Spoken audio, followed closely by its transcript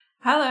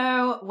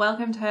Hello,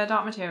 welcome to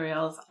Dark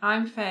Materials.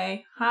 I'm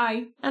Faye.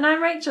 Hi. And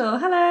I'm Rachel.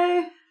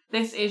 Hello.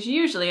 This is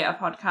usually a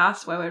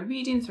podcast where we're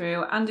reading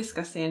through and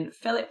discussing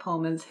Philip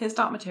Pullman's His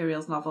Dark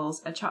Materials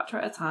novels, a chapter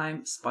at a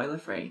time,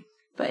 spoiler-free.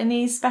 But in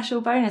these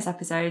special bonus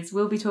episodes,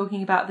 we'll be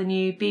talking about the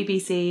new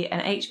BBC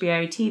and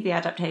HBO TV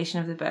adaptation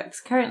of the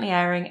books, currently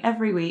airing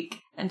every week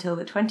until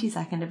the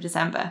 22nd of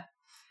December.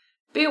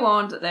 Be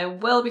warned that there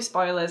will be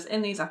spoilers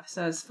in these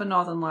episodes for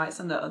Northern Lights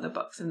and the other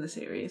books in the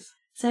series.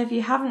 So if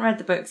you haven't read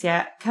the books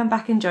yet, come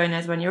back and join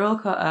us when you're all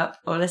caught up,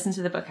 or listen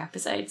to the book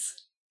episodes.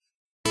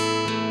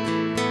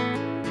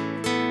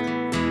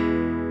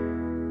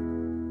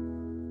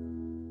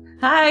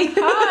 Hi!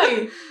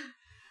 Hi!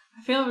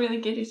 I feel really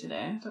giddy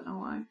today. I don't know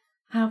why.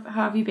 How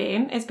have you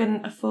been? It's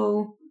been a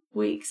full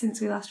week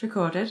since we last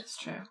recorded. It's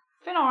true.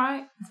 Been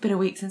alright. It's been a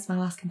week since my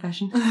last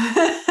confession.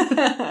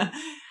 I've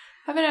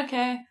been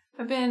okay.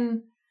 I've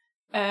been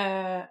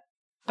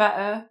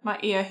better. My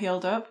ear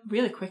healed up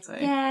really quickly.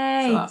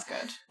 Yay! So that's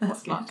good. That's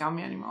It's not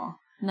gammy anymore.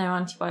 No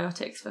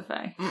antibiotics for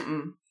Faye.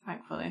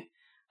 Thankfully.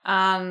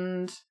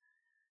 And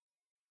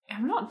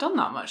I've not done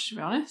that much, to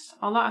be honest.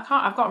 Although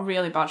I've got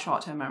really bad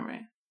short-term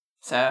memory.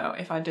 So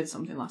if I did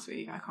something last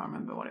week, I can't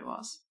remember what it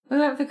was. We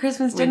went for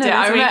Christmas We dinner did.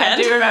 this weekend.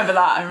 I do remember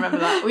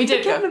that. We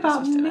did go for about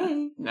Christmas dinner.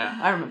 me. No,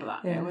 I remember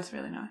that. Yeah. It was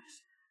really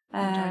nice.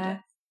 I enjoyed it.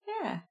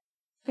 Yeah,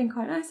 been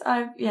quite nice.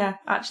 I've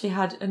actually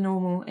had a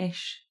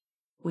normal-ish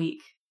week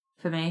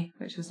for me,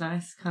 which was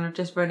nice. Kind of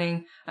just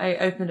running. I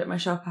opened up my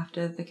shop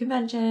after the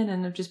convention,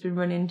 and I've just been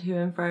running to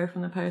and fro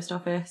from the post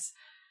office,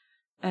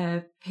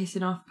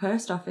 pissing off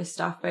post office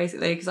staff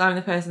basically, because I'm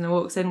the person that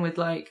walks in with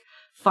like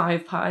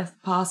 5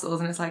 parcels,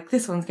 and it's like,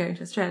 this one's going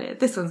to Australia,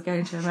 this one's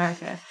going to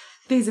America,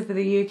 these are for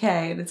the UK,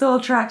 and it's all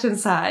tracked and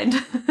signed.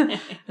 And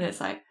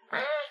it's like,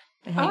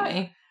 they hate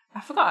me.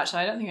 I forgot actually,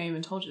 I don't think I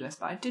even told you this,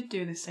 but I did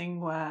do this thing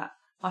where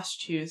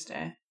last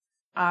Tuesday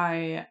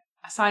I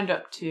signed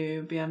up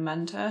to be a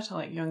mentor to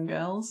like young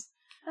girls.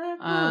 Oh,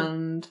 cool.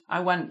 And I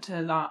went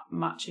to that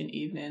matching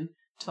evening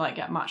to like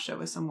get matched up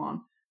with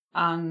someone,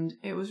 and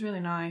it was really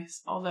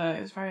nice, although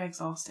it was very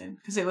exhausting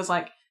because it was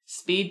like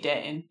speed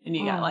dating, and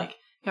you get like,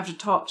 you have to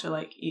talk to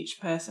like each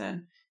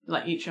person,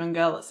 like each young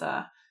girl that's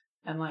there,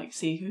 and like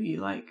see who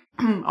you like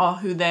or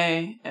who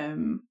they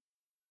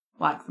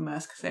like the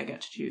most, because they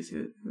get to choose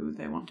who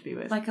they want to be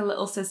with. Like a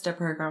little sister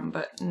program,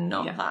 but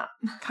not that.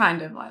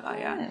 Kind of like that,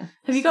 yeah.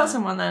 Have you got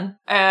someone then?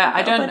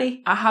 I don't.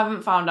 Buddy? I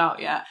haven't found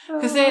out yet,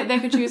 because they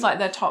could choose like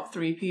their top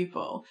 3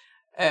 people.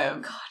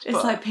 God,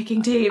 it's like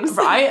picking teams,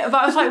 right?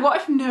 But I was like,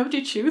 what if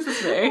nobody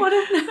chooses me? What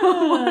if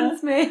no one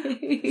wants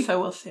me? So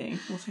we'll see.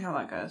 We'll see how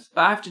that goes.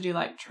 But I have to do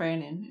like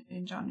training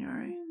in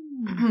January.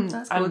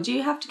 That's cool. Do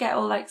you have to get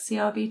all like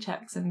CRB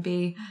checks and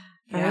be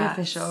very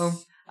official?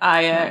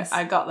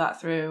 I got that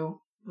through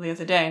the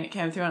other day, and it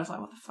came through, and I was like,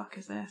 what the fuck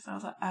is this? I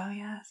was like, oh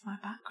yeah, it's my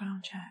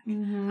background check.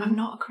 I'm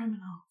not a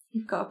criminal.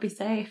 You've got to be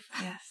safe.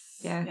 Yes.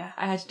 Yeah.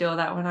 I had to do all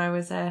that when I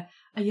was a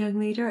young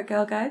leader at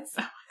Girl Guides.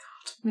 Oh my god.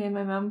 Me and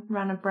my mum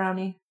ran a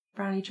brownie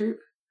troop.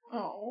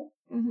 Oh.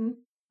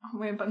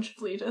 We're a bunch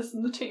of leaders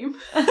in the team.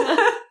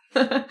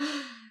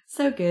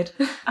 So good.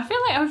 I feel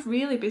like I was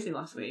really busy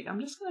last week. I'm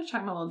just going to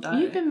check my little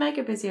diary. You've been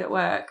mega busy at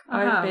work.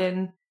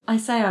 I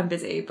say I'm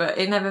busy, but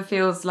it never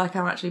feels like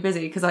I'm actually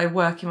busy because I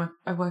work in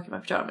my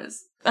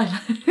pajamas. So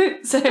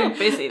still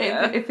busy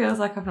though. It feels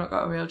like I've not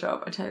got a real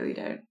job. I totally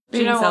don't. Do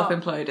you Being know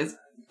self-employed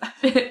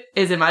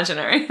is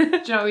imaginary. Do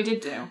you know what we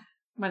did do?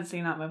 Went to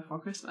see Nightmare Before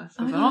Christmas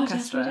with an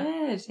orchestra. Yes,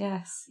 we did.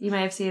 Yes, you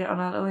may have seen it on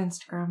our little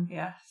Instagram.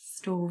 Yes.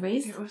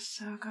 Stories. It was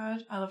so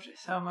good. I loved it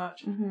so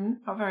much. Mm-hmm.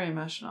 Got very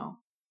emotional.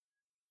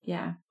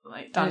 Yeah.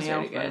 Like Danny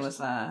really Elfman good. was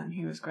there, and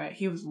he was great.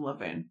 He was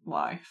loving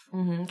life.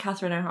 Mm-hmm.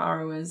 Catherine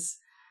O'Hara was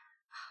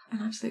an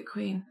absolute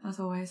queen, as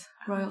always.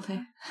 Royalty.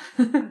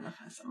 I love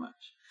her so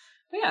much.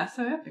 But yeah,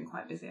 so I've been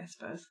quite busy, I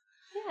suppose.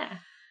 Yeah.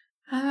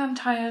 And I'm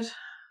tired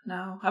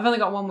now. I've only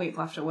got 1 week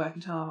left at work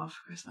until I'm off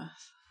for Christmas.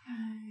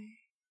 Yay.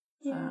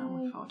 So I'm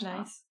looking forward to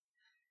that.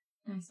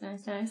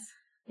 Nice.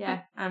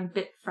 Yeah, I'm a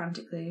bit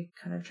frantically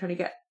kind of trying to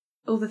get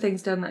all the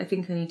things done that I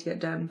think I need to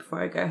get done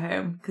before I go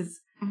home, because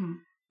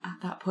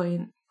at that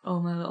point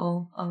all my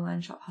little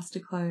online shop has to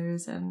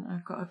close and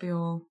I've got to be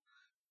all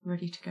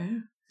ready to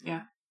go.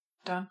 Yeah.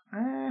 Done.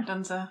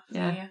 Donezo.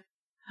 Yeah.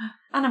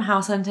 And I'm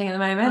house hunting at the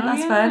moment.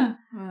 That's fun.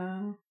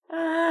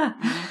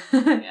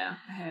 Yeah,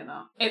 I hate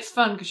that. It's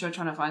fun because you're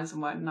trying to find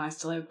somewhere nice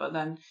to live, but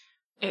then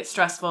it's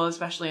stressful,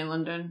 especially in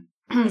London.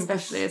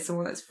 Especially as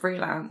someone that's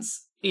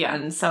freelance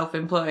and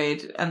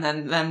self-employed, and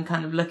then them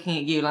kind of looking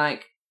at you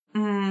like,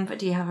 but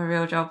do you have a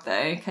real job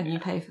though? Can you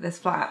pay for this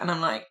flat? And I'm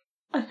like,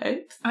 I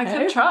hope so. I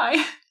can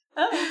try.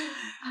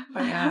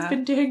 I have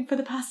been doing for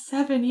the past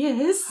 7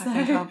 years. So. I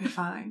think I'll be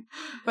fine.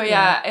 But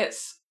yeah,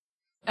 it's...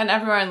 And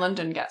everywhere in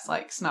London gets,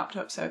 like, snapped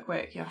up so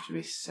quick. You have to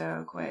be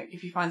so quick.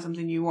 If you find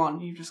something you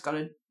want, you've just got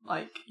to,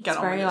 like, get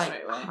on with it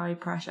straight away. It's very, high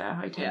pressure,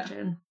 high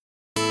tension.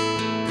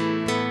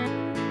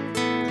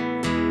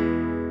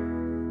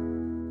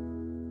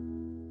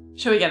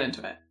 Shall we get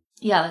into it?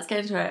 Yeah, let's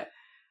get into it.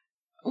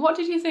 What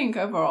did you think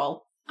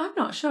overall? I'm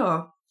not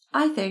sure.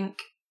 I think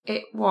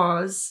it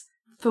was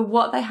for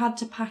what they had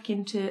to pack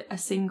into a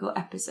single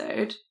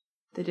episode,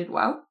 they did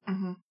well,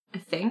 I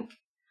think.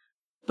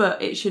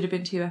 But it should have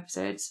been 2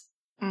 episodes.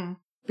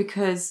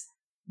 Because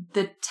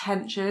the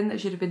tension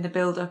that should have been the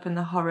build-up and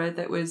the horror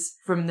that was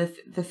from the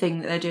thing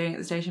that they're doing at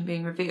the station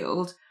being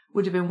revealed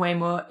would have been way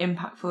more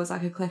impactful as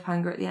like a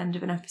cliffhanger at the end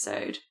of an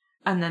episode,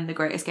 and then the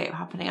Great Escape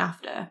happening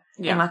after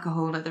in like a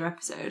whole other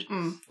episode.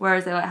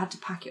 Whereas they like had to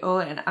pack it all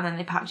in, and then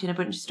they packed in a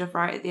bunch of stuff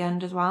right at the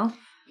end as well.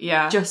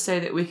 Yeah. Just so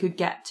that we could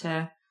get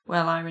to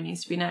where Lyra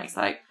needs to be next.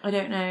 Like, I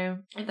don't know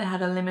if they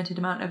had a limited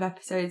amount of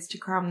episodes to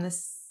cram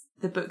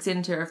the books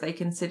into, or if they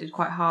considered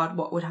quite hard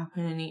what would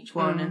happen in each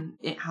one, and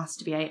it has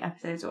to be 8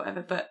 episodes or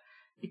whatever, but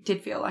it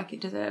did feel like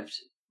it deserved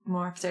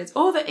more episodes.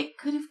 Or that it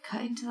could have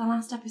cut into the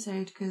last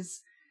episode,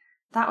 because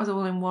that was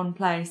all in one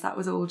place. That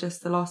was all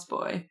just the Lost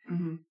Boy.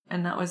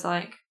 And that was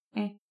like,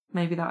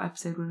 maybe that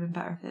episode would have been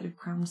better if they'd have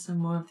crammed some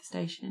more of the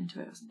station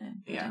into it or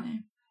something. I don't know.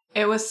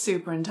 It was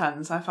super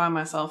intense. I found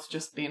myself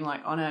just being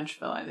like on edge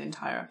for like the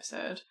entire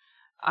episode.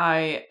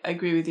 I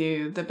agree with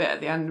you. The bit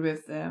at the end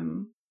with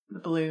the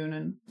balloon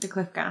and the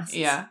cliff gas.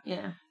 Yeah.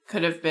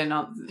 Should have been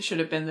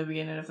the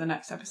beginning of the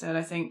next episode.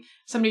 I think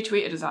somebody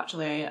tweeted us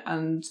actually,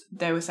 and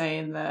they were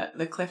saying that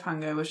the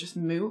cliffhanger was just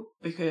moot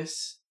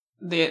because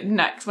when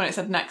it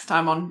said next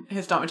time on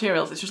His Dark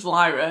Materials, it's just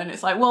Lyra, and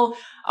it's like, well,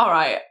 all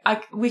right,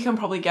 we can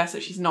probably guess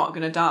that she's not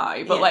going to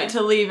die, but like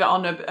to leave it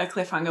on a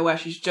cliffhanger where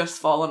she's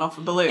just fallen off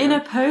a balloon. In a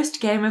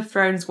post Game of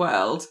Thrones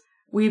world,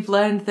 we've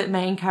learned that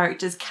main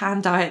characters can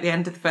die at the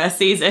end of the first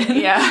season.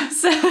 Yeah.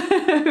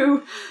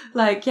 So,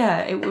 like,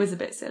 yeah, it was a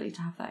bit silly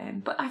to have that in.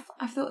 But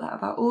I've thought that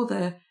about all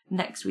the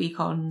next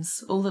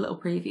week-ons, all the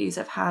little previews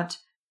I've had,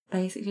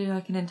 basically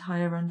like an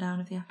entire rundown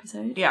of the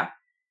episode. Yeah.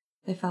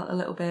 They felt a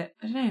little bit,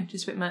 I don't know,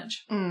 just a bit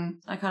much.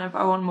 I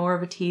want more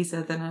of a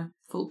teaser than a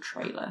full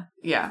trailer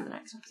for the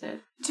next episode.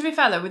 To be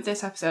fair though, with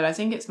this episode, I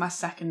think it's my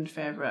second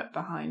favourite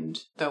behind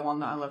the one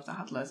that I loved that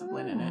had loads of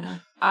Lynn in it.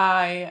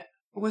 I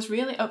was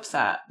really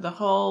upset the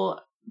whole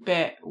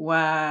bit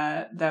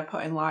where they're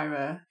putting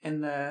Lyra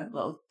in the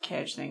little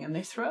cage thing and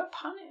they throw a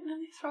pan in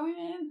and they throw him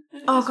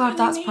in. Oh god, really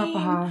that's mean. Proper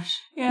harsh.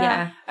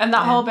 Yeah. And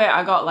that whole bit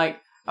I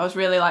was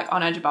really like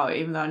on edge about it,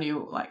 even though I knew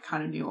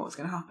what was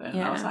going to happen.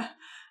 And I was like,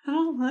 I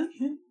don't like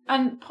it.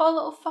 And poor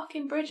little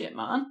fucking Bridget,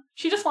 man.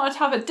 She just wanted to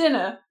have a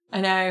dinner.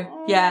 I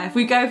know. Yeah, if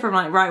we go from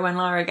like right when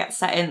Lyra gets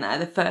set in there,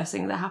 the first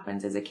thing that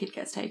happens is a kid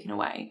gets taken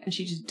away and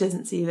she just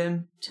doesn't see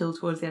them till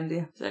towards the end of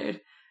the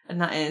episode.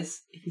 And that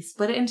is, if you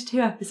split it into 2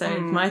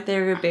 episodes, my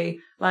theory would be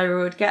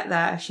Lyra would get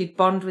there, she'd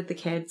bond with the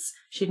kids,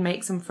 she'd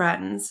make some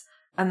friends,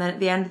 and then at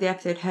the end of the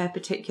episode, her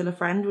particular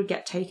friend would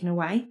get taken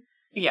away.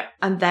 Yeah.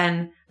 And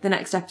then the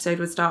next episode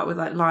would start with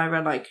like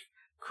Lyra like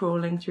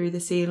crawling through the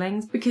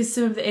ceilings, because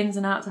some of the ins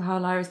and outs of how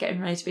Lyra's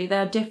getting ready to be,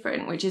 they're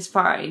different, which is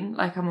fine.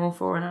 Like, I'm all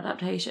for an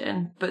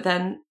adaptation. But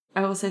then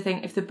I also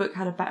think if the book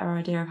had a better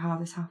idea of how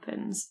this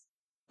happens,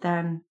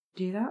 then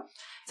do that.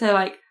 So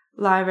like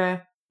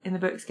Lyra in the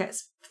books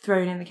gets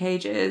thrown in the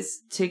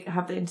cages to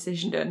have the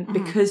incision done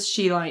because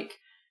she like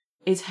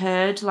is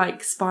heard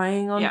like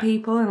spying on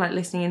people and like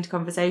listening into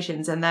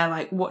conversations, and they're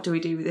like, what do we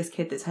do with this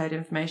kid that's heard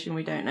information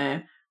we don't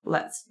know?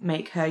 Let's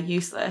make her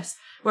useless.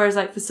 Whereas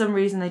like for some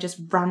reason they just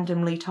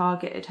randomly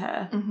targeted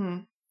her,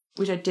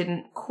 which I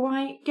didn't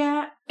quite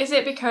get. Is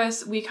it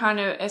because we kind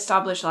of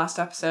established last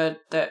episode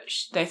that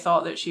they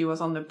thought that she was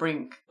on the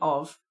brink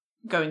of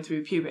going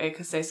through puberty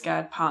because they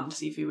scared Pan to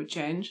see if he would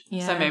change?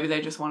 So maybe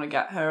they just want to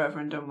get her over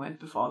and done with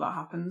before that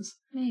happens.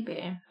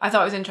 Maybe. I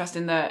thought it was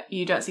interesting that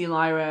you don't see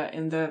Lyra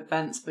in the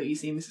vents, but you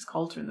see Mrs.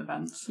 Coulter in the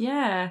vents.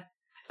 Yeah.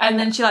 And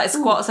then she like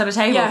squats on a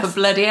table for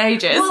bloody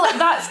ages. Well,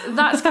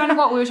 that's kind of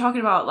what we were talking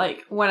about,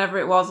 like whenever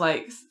it was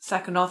like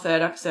second or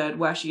third episode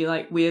where she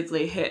like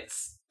weirdly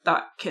hits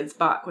that kid's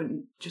back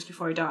just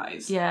before he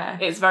dies. Yeah.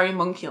 It's very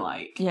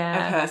monkey-like of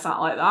her sat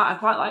like that. I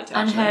quite liked it,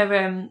 and actually.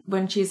 Her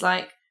when she's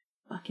like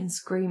fucking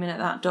screaming at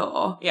that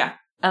door. Yeah.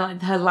 And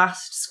like her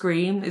last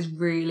scream is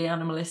really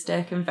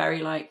animalistic and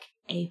very like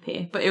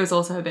apey, but it was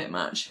also a bit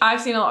much.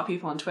 I've seen a lot of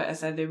people on Twitter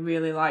say they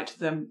really liked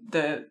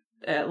the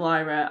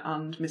Lyra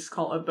and Mrs.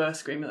 Coulter both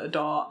screaming at the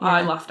door. Yeah.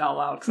 I laughed out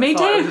loud because I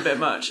thought it was a bit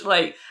much.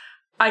 Like,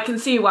 I can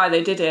see why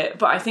they did it,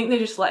 but I think they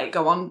just let it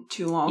go on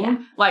too long. Yeah.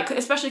 Like,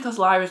 especially because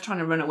Lyra's trying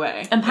to run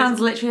away. And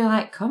Pan's literally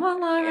like, come on,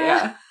 Lyra.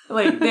 Yeah.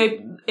 Like,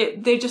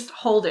 they just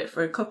hold it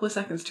for a couple of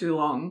seconds too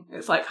long.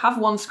 It's like, have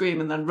one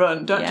scream and then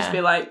run. Don't just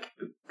be like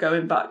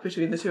going back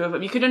between the two of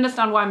them. You could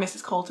understand why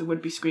Mrs. Coulter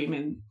would be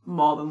screaming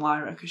more than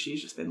Lyra because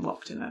she's just been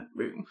locked in a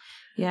room.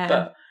 Yeah.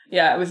 But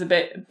yeah, it was a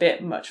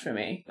bit much for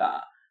me.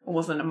 That I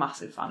wasn't a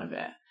massive fan of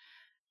it.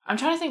 I'm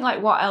trying to think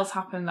like what else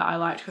happened that I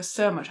liked because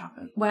so much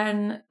happened.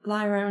 When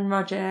Lyra and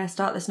Roger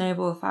start the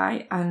snowball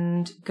fight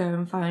and go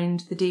and find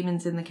the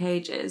demons in the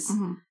cages,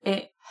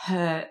 it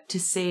hurt to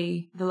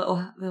see the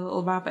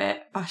little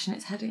rabbit bashing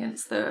its head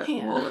against the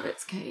wall of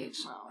its cage.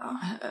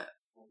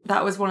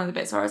 That was one of the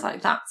bits where I was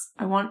like,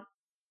 I want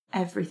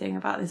everything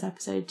about this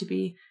episode to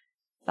be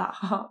that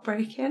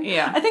heartbreaking.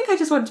 Yeah. I think I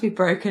just want to be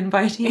broken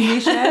by a TV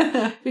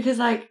show because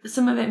like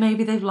some of it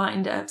maybe they've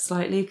lightened it up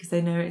slightly because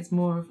they know it's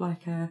more of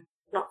like a,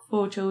 not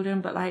for children,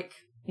 but like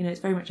you know, it's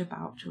very much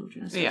about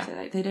children and stuff. Yeah. So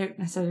like, they don't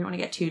necessarily want to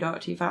get too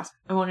dark too fast.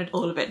 I wanted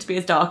all of it to be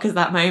as dark as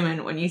that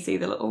moment when you see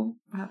the little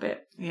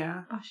rabbit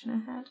Yeah. bashing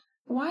her head.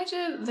 Why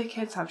do the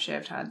kids have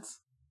shaved heads?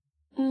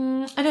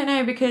 I don't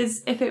know,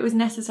 because if it was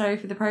necessary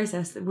for the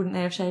process, wouldn't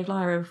they have shaved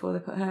Lyra before they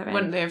put her in?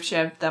 Wouldn't they have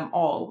shaved them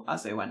all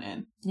as they went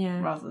in,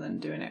 Yeah. rather than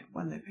doing it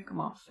when they pick them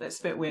off?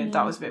 It's a bit weird. Yeah.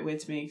 That was a bit weird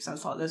to me because I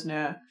was like, there's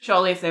no...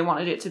 Surely if they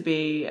wanted it to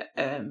be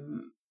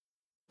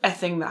a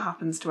thing that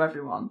happens to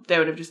everyone, they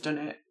would have just done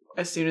it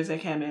as soon as they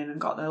came in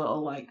and got their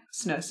little, like,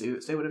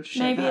 snowsuits. They would have just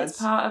shaved Maybe their it's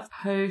heads. part of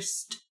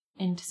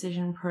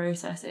post-indecision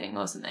processing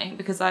or something,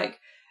 because, like,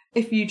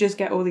 if you just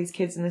get all these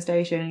kids in the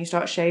station and you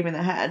start shaving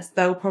their heads,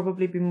 they'll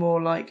probably be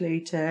more likely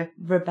to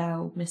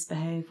rebel,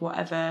 misbehave,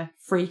 whatever,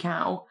 freak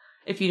out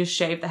if you just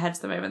shave their heads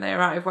the moment they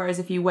arrive. Whereas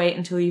if you wait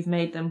until you've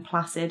made them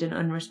placid and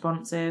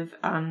unresponsive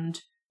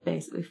and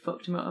basically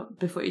fucked them up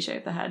before you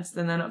shave their heads,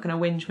 then they're not going to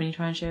whinge when you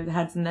try and shave their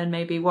heads. And then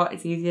maybe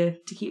it's easier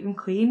to keep them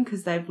clean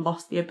because they've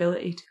lost the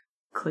ability to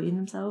clean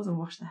themselves and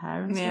wash their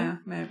hair and stuff. Yeah,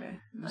 maybe.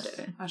 I don't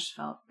know. I just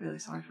felt really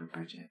sorry for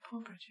Bridget. Poor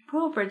Bridget.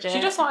 Poor Bridget.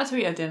 She just wanted to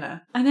eat her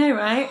dinner. I know,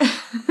 right?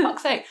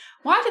 Fuck's sake.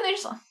 Why didn't they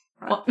just...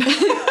 Well,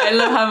 I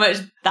love how much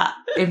that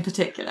in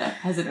particular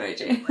has annoyed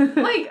you.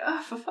 Like,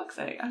 for fuck's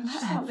sake. I just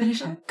Let her want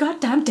finish her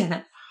goddamn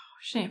dinner.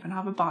 She didn't even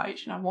have a bite.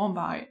 She didn't have one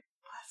bite.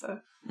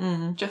 Bless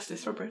her.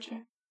 Justice for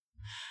Bridget.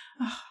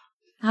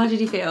 How did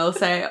you feel?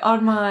 So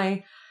on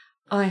my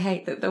I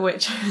hate that the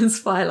witches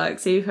fly like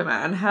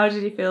Superman, how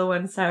did you feel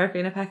when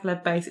Serafina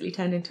Pekkala basically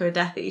turned into a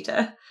Death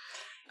Eater?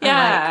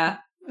 Yeah.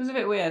 It was a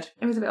bit weird.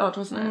 It was a bit odd,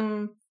 wasn't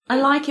it? I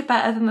like it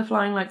better than the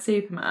flying like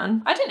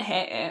Superman. I didn't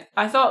hate it.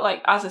 I thought,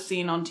 like, as a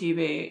scene on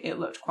TV, it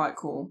looked quite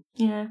cool.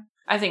 Yeah.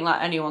 I think,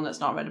 like, anyone that's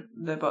not read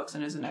the books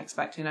and isn't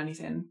expecting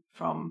anything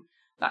from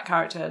that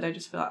character, they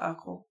just feel like, oh,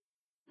 cool.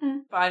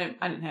 But I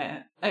didn't hate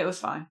it. It was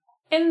fine.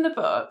 In the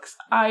books,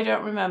 I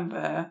don't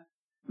remember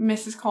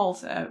Mrs.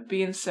 Coulter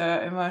being so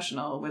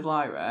emotional with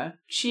Lyra.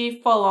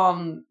 She full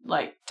on,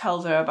 like,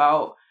 tells her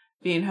about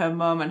being her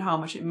mum and how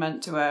much it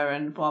meant to her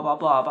and blah, blah,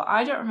 blah. But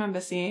I don't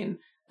remember seeing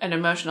an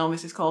emotional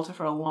Mrs. Coulter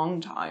for a long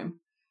time.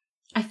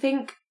 I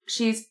think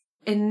she's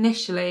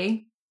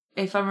initially,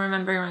 if I'm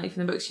remembering rightly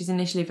from the book, she's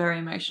initially very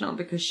emotional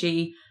because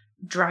she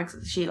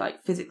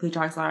physically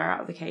drags Lyra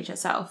out of the cage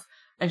herself,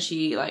 and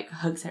she like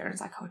hugs her and is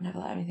like, I would never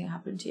let anything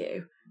happen to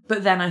you.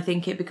 But then I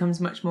think it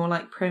becomes much more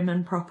like prim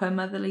and proper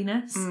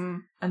motherliness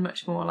and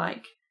much more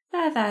like,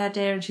 there,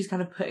 dear, and she's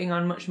kind of putting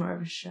on much more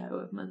of a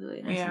show of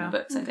motherliness in the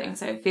books, I think.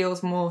 So it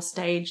feels more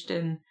staged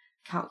and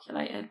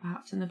calculated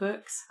perhaps in the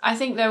books. I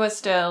think there was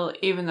still,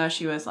 even though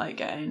she was like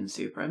getting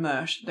super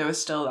immersed, there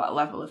was still that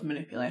level of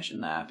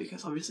manipulation there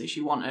because obviously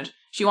she wanted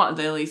the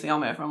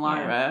alethiometer from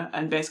Lyra,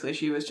 and basically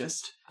she was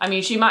just, I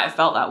mean, she might have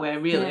felt that way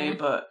really,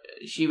 but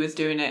she was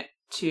doing it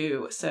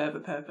to serve a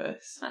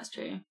purpose. That's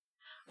true.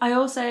 I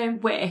also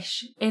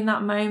wish in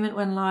that moment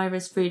when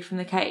Lyra's freed from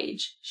the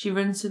cage, she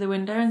runs to the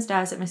window and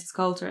stares at Mrs.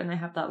 Coulter and they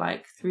have that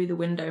like through the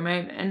window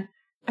moment.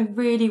 I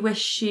really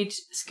wish she'd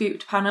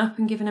scooped Pan up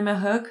and given him a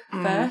hug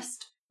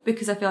first,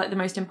 because I feel like the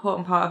most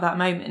important part of that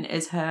moment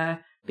is her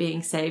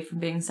being saved from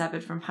being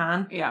severed from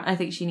Pan. Yeah. I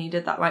think she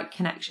needed that like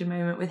connection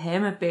moment with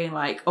him of being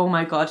like, oh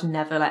my God,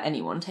 never let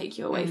anyone take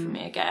you away from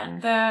me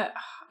again.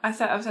 I've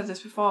said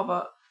this before,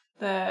 but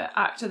the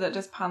actor that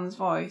does Pan's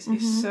voice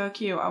is so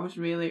cute. I was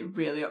really,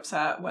 really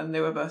upset when they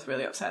were both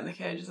really upset in the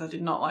cages. I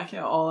did not like it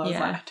at all. I was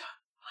like, I don't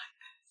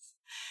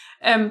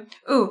like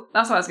this.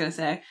 That's what I was going to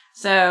say.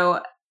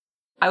 So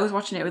I was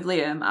watching it with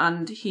Liam,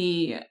 and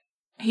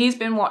he's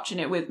been watching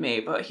it with me,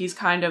 but he's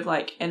kind of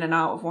like in and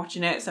out of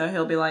watching it, so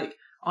he'll be like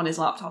on his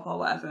laptop or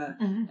whatever.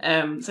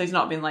 So he's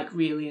not been like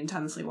really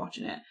intensely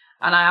watching it.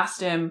 And I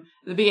asked him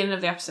at the beginning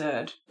of the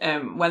episode,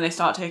 when they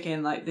start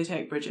taking, like, they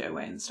take Bridget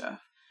away and stuff,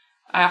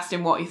 I asked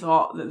him what he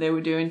thought that they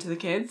were doing to the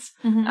kids.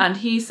 And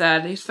he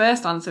said his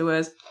first answer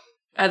was,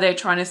 are they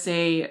trying to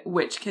see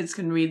which kids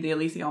can read the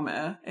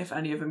alethiometer, if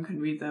any of them can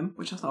read them,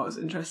 which I thought was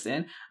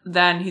interesting.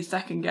 Then his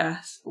second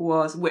guess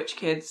was which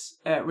kids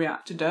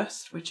react to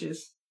dust, which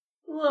is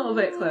a little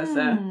bit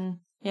closer.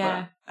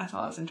 Yeah. But I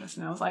thought that was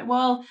interesting. I was like,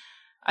 well,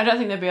 I don't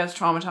think they'd be as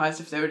traumatised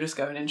if they were just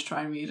going in to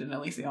try and read an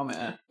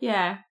alethiometer.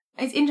 Yeah.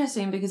 It's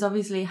interesting because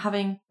obviously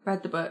having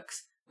read the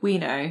books, we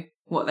know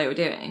what they were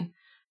doing.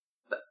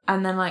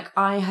 And then like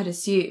I had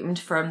assumed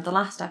from the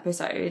last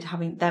episode,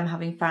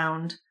 having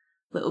found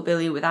little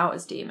Billy without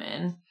his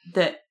demon,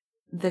 that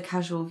the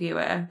casual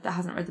viewer that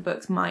hasn't read the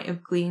books might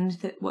have gleaned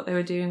that what they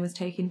were doing was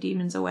taking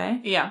demons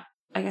away. Yeah.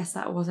 I guess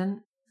that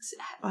wasn't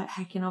like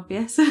heckin'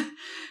 obvious.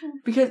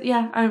 Because,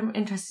 I'm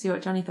interested to see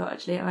what Johnny thought,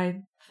 actually.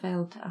 I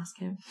failed to ask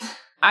him.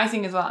 I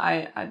think as well,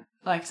 I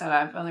like I said,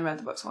 I've only read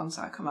the books once,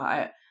 so I come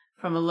at it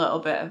from a little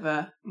bit of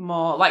a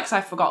more, like, 'cause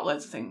I forgot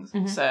loads of things.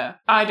 So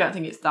I don't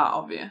think it's that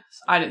obvious.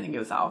 I don't think it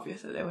was that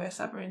obvious that they were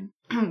severing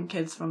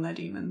kids from their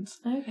demons.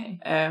 Okay.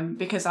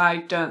 Because I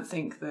don't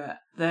think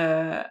that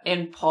the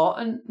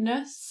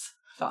importantness,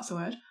 if that's a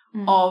word,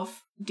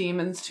 of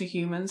demons to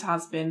humans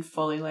has been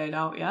fully laid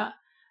out yet.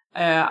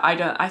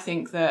 I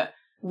think that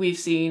we've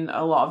seen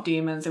a lot of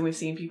demons and we've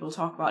seen people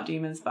talk about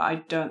demons, but I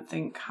don't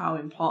think how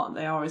important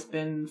they are has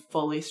been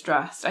fully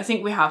stressed. I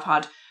think we have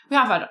had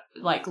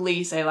like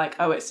Lee say like,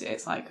 oh, it's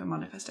like a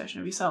manifestation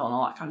of your soul and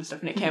all that kind of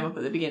stuff, and it came up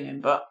at the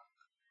beginning, but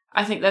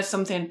I think there's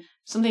something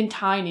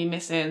tiny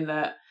missing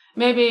that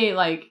maybe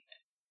like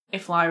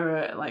if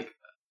Lyra like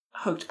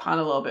hugged Pan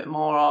a little bit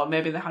more, or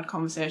maybe they had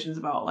conversations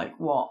about like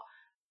what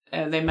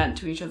they meant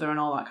to each other and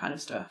all that kind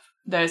of stuff.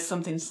 There's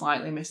something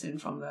slightly missing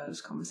from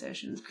those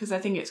conversations, because I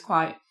think it's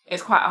quite a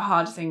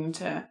hard thing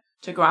to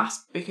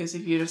grasp, because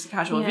if you're just a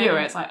casual viewer,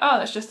 it's like, oh,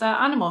 that's just their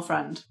animal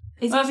friend.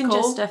 It's That's even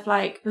cool. just stuff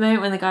like the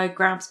moment when the guy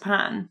grabs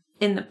Pan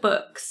in the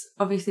books,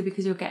 obviously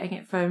because you're getting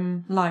it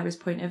from Lyra's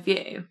point of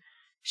view,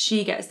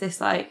 she gets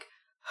this like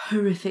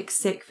horrific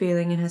sick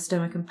feeling in her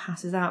stomach and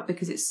passes out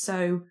because it's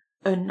so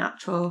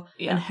unnatural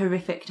and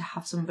horrific to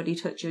have somebody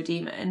touch your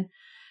demon.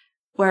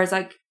 Whereas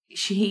like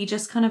he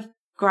just kind of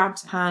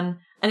grabs Pan,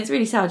 and it's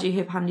really sad. You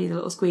hear Pan do the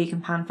little squeak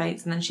and Pan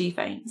faints and then she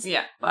faints.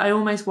 Yeah. But I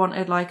almost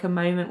wanted like a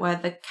moment where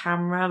the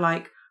camera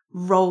like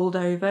rolled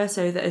over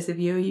so that as a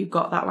viewer you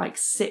got that like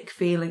sick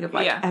feeling of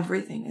like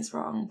everything is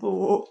wrong.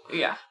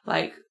 Yeah.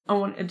 Like I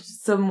wanted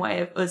some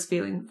way of us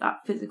feeling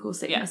that physical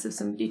sickness of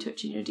somebody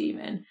touching your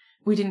demon.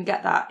 We didn't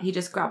get that. He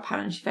just grabbed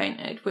Pan and she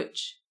fainted,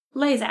 which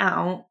lays it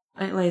out.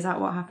 It lays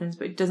out what happens,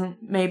 but it doesn't.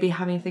 Maybe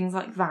having things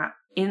like that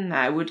in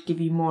there would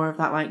give you more of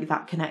that like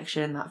that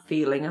connection, that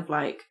feeling of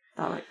like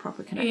that like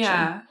proper connection.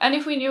 Yeah, and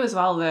if we knew as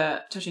well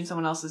that touching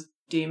someone else's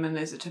demon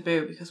is a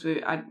taboo, because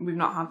we've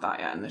not had that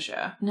yet in the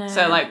show. No.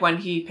 So like when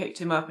he picked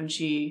him up and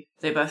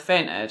they both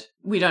fainted,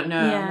 we don't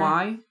know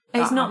why.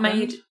 It's not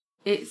happened.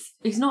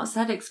 It's not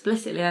said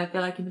explicitly. I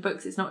feel like in the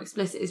books it's not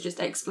explicit. It just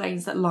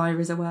explains that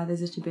Lyra's aware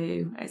there's a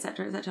taboo,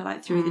 etc.,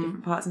 like through the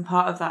different parts. And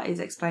part of that is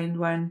explained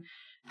when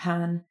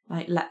Pan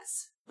like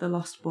lets the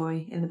lost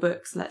boy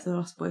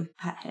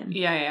pet him.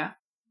 Yeah.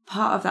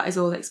 Part of that is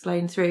all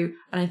explained through,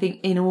 and I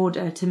think in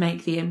order to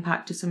make the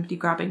impact of somebody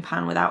grabbing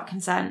Pan without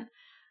consent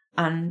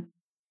and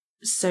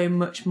so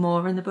much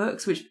more in the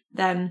books, which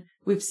then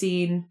we've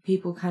seen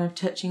people kind of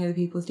touching other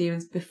people's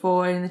demons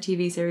before in the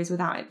TV series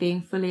without it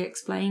being fully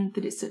explained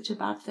that it's such a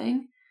bad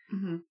thing.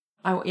 Mm-hmm.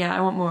 I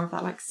want more of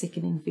that like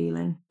sickening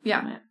feeling.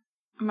 Yeah.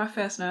 My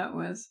first note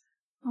was,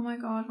 oh my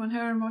god, when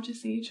her and Roger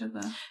see each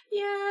other.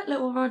 Yeah,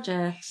 little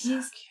Roger.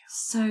 He's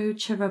so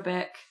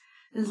cherubic.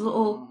 His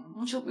little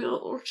chubby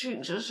little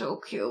cheeks are so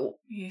cute.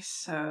 He's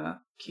so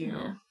cute.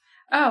 Yeah.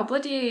 Oh,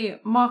 bloody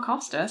Mark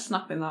Costa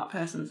snapping that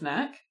person's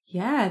neck.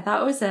 Yeah,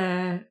 that was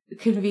a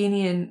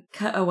convenient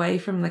cut away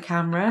from the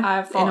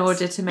camera in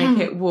order to make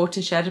it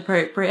watershed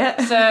appropriate.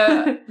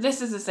 So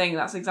this is the thing,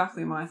 that's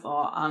exactly my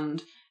thought,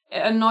 and it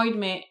annoyed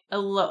me a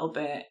little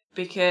bit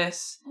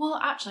because, well,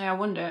 actually I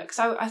wonder, because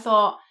I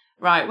thought,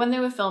 right, when they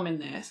were filming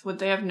this, would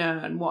they have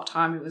known what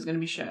time it was going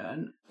to be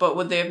shown, but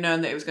would they have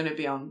known that it was going to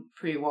be on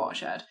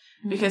pre-Watershed?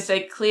 Mm-hmm. Because they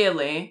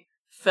clearly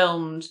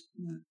filmed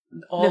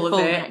all of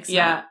it,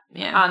 yeah,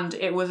 and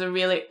it was a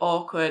really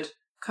awkward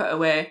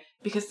cutaway,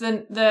 because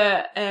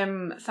the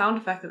sound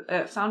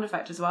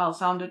effect as well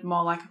sounded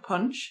more like a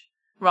punch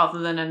rather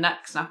than a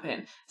neck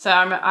snapping. So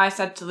I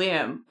said to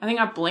Liam, I think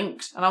I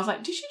blinked and I was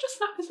like, did she just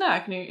snap his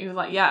neck? And he was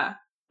like, yeah.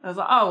 I was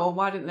like, oh, well,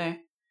 why didn't they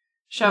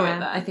show it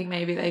then? I think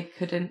maybe they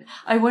couldn't.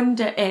 I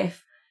wonder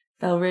if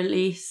they'll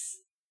release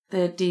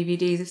the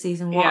DVDs of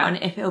season 1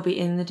 and if it'll be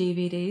in the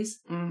DVDs.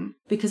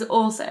 Because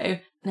also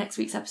next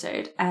week's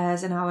episode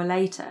airs an hour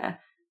later,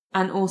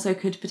 and also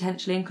could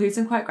potentially include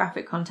some quite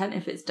graphic content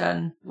if it's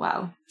done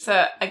well.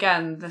 So,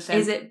 again, the same...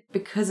 Is it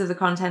because of the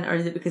content or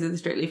is it because of the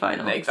Strictly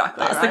final?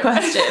 Exactly. That's the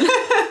question.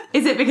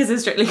 Is it because of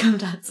Strictly Come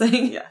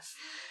Dancing? Yes.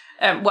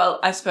 Well,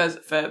 I suppose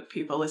for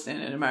people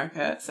listening in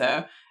America,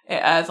 so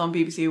it airs on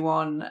BBC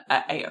One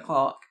at 8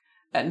 o'clock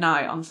at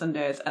night on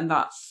Sundays, and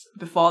that's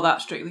before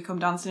that Strictly Come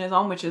Dancing is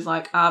on, which is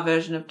like our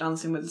version of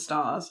Dancing with the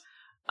Stars,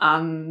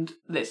 and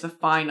it's the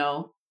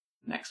final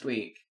next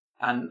week.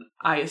 And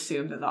I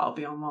assume that that'll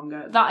be on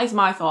longer. That is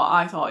my thought.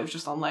 I thought it was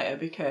just on later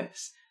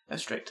because of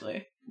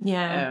Strictly.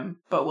 Yeah.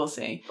 But we'll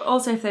see. But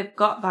also, if they've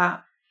got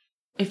that,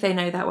 if they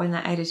know that when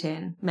they're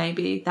editing,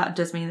 maybe that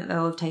does mean that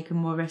they'll have taken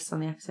more risks on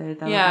the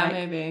episode. They'll have,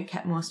 maybe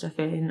kept more stuff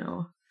in,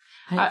 or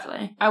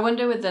hopefully. I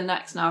wonder with the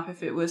next snap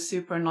if it was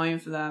super annoying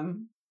for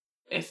them.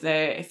 If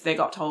they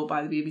got told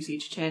by the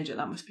BBC to change it,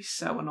 that must be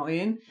so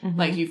annoying. Mm-hmm.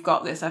 Like, you've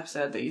got this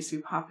episode that you're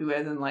super happy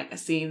with, and like a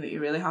scene that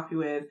you're really happy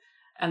with.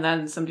 And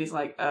then somebody's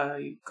like, oh,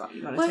 you got to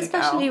take it out. Well,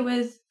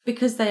 especially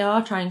because they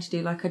are trying to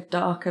do like a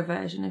darker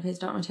version of His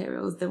Dark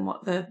Materials than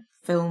what the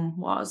film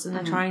was, and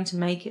they're trying to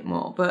make it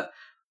more. But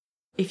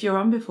if you're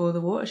on before the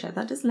Watershed,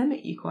 that does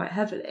limit you quite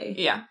heavily.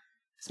 Yeah.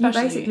 You're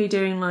basically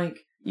doing like,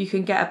 you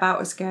can get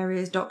about as scary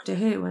as Doctor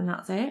Who and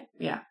that's it.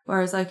 Yeah.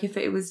 Whereas like if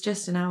it was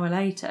just an hour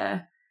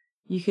later,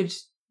 you could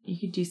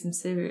do some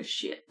serious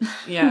shit.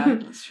 Yeah,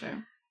 that's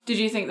true. Did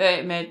you think that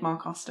it made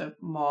Mark Costa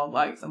more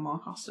like the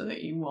Mark Costa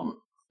that you want?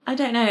 I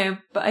don't know,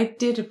 but I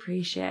did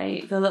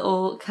appreciate the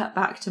little cut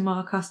back to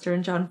Mark Costa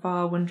and John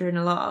Farr wandering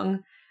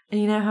along. And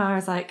you know how I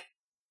was like,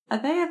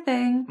 are they a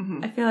thing?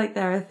 Mm-hmm. I feel like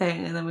they're a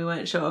thing. And then we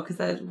weren't sure because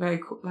they're very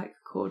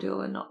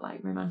cordial and not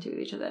like romantic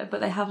with each other.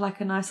 But they have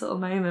like a nice little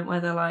moment where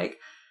they're like,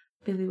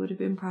 Billy would have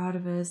been proud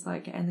of us,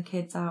 like getting the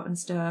kids out and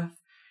stuff.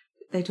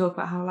 They talk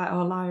about how like,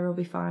 oh, Lyra will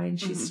be fine,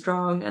 she's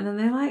strong, and then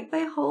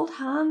they hold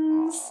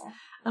hands. Aww.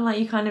 And like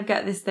you kind of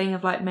get this thing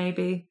of like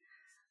maybe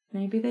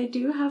they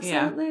do have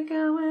something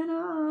going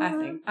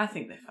on. I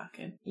think they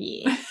fucking.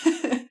 Yeah.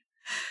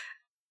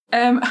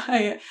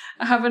 I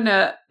have a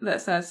note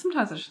that says,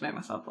 sometimes I just make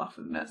myself laugh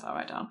with the notes I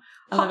write down.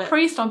 Hot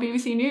Priest on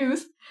BBC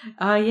News.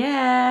 Oh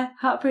yeah,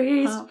 Hot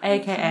Priest, Priest.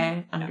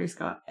 aka Andrew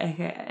Scott,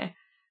 aka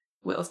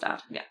Will's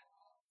dad. Yeah.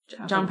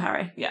 John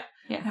Perry. Yeah.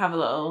 Yeah. I have a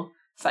little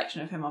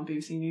section of him on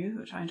BBC News,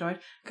 which I enjoyed.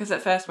 Because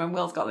at first, when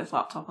Will's got this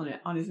laptop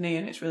on his knee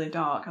and it's really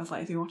dark, I was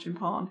like, is he watching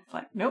porn? It's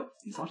like, nope,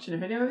 he's watching a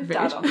video of his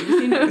dad on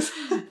BBC News.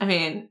 I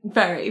mean,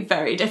 very,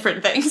 very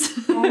different things.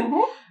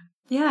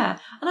 Yeah.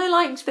 And I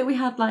liked that we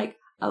had like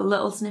a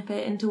little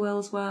snippet into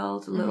Will's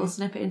world, a little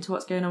snippet into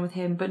what's going on with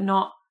him, but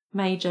not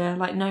major,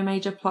 like no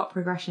major plot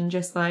progression,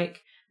 just like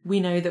we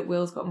know that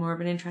Will's got more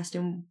of an interest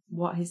in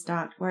where his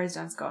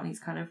dad's gone. He's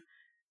kind of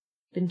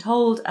been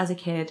told as a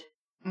kid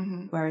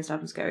where his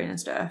dad was going and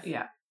stuff.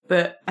 Yeah.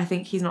 But I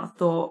think he's not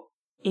thought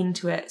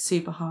into it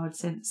super hard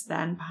since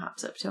then,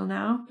 perhaps up till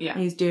now. Yeah.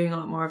 He's doing a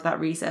lot more of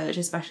that research,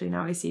 especially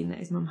now he's seen that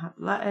his mum had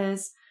the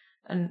letters.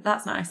 And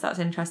that's nice, that's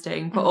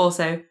interesting. But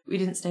also, we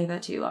didn't stay there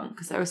too long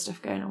because there was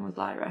stuff going on with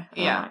Lyra.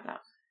 I like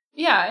that.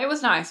 Yeah, it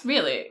was nice.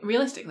 Really,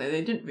 realistically,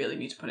 they didn't really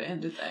need to put it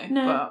in, did they?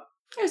 No. But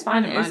It was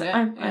fine.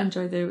 I I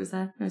enjoyed that it was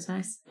there. It was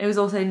nice. It was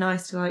also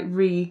nice to like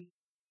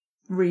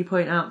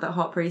re-point out that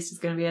Hot Priest is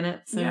going to be in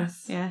it. So,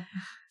 yes. Yeah.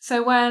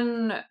 So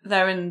when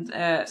they're in,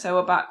 so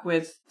we're back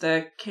with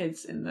the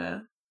kids in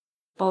the...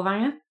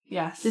 Bolvanger?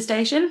 Yes. The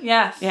station?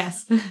 Yes.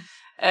 Yes.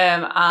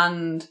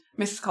 And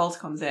Mrs. Coulter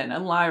comes in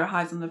and Lyra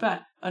hides under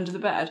the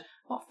bed.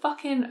 What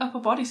fucking upper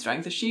body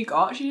strength has she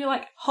got? She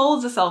like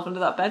holds herself under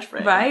that bed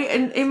frame. Right?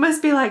 And it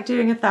must be like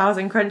doing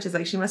 1,000 crunches.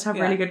 Like she must have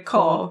really good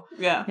core.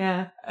 Yeah.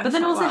 Yeah. But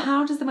then also,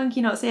 how does the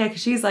monkey not see her?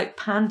 Because she's like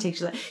panting.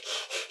 She's like,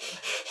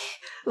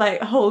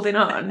 like holding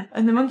on.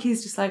 And the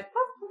monkey's just like,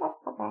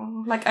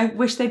 like I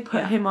wish they'd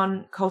put him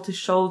on Coulter's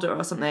shoulder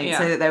or something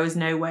so that there was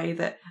no way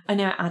that, I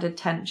know it added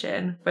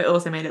tension, but it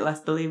also made it less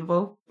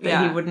believable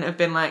that he wouldn't have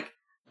been like,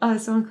 oh,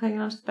 there's someone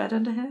clinging onto the bed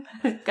under here?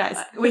 Guys.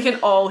 We can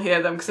all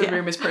hear them because the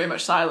room is pretty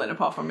much silent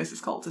apart from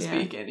Mrs. Coulter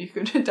speaking. You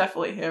could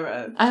definitely hear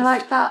her. I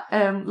like that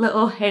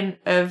little hint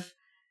of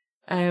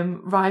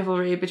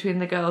rivalry between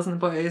the girls and the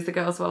boys. The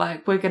girls were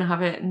like, we're going to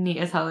have it neat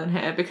as hell in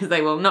here because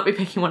they will not be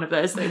picking one of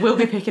those. They will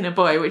be picking a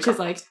boy, which is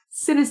like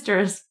sinister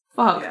as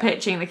fuck,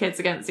 pitching the kids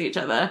against each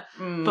other.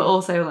 But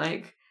also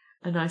like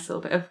a nice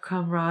little bit of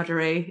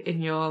camaraderie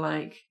in your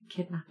like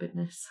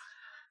kidnappedness.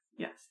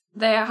 Yes.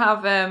 They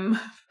have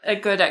a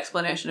good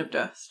explanation of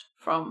dust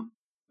from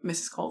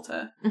Mrs.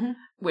 Coulter,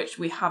 which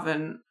we've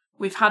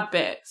had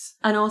bits.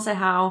 And also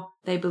how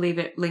they believe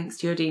it links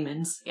to your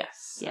demons.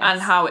 Yes.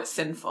 And how it's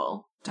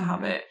sinful to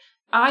have it.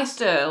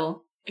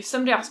 If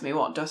somebody asked me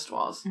what dust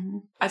was,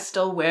 I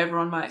still waver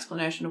on my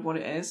explanation of what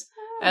it is.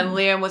 And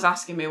Liam was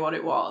asking me what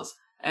it was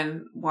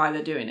and why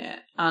they're doing it.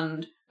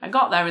 And I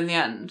got there in the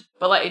end,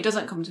 but like it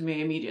doesn't come to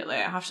me immediately.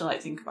 I have to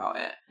like think about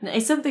it.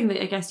 It's something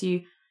that I guess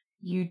you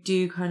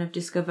do kind of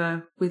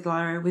discover with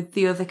Lyra, with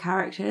the other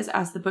characters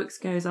as the books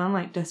goes on.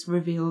 Like dust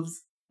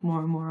reveals more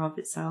and more of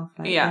itself.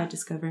 Like they're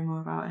discovering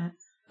more about it.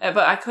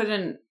 But I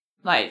couldn't.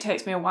 Like it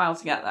takes me a while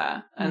to get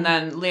there, and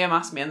then Liam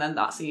asked me, and then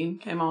that scene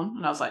came on,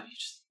 and I was like,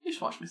 "You just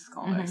watch Mrs.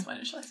 Coulter explain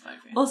it." She'll explain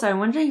it for you. Also, I'm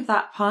wondering if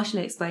that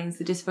partially explains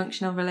the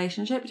dysfunctional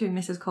relationship between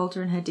Mrs.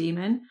 Coulter and her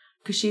demon,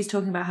 because she's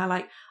talking about how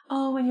like,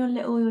 oh, when you're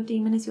little, your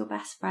demon is your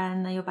best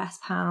friend, they're your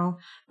best pal,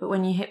 but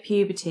when you hit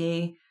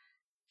puberty,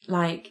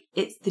 like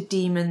it's the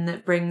demon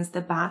that brings the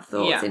bad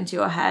thoughts into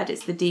your head.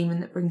 It's the demon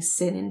that brings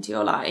sin into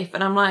your life,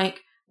 and I'm like,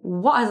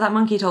 what has that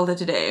monkey told her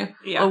to do?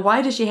 Yeah. Or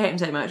why does she hate him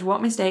so much?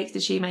 What mistakes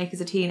did she make as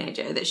a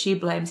teenager that she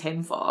blames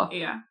him for?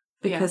 Yeah.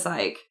 Because,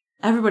 like,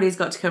 everybody's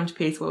got to come to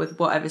peace with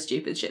whatever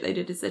stupid shit they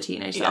did as their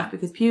teenage self,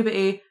 because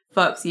puberty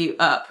fucks you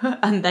up,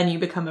 and then you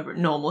become a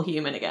normal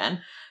human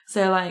again.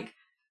 So, like,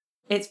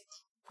 it's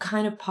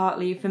kind of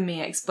partly, for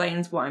me,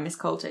 explains why Miss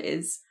Coulter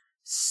is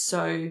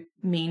so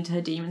mean to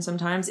her demons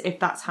sometimes, if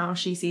that's how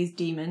she sees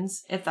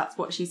demons, if that's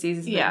what she sees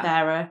as that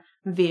they're a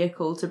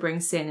vehicle to bring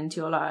sin into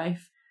your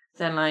life,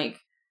 then, like,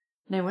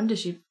 no wonder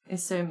she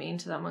is so mean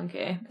to that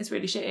monkey. It's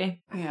really shitty.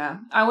 Yeah.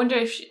 I wonder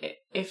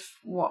if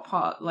what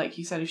part, like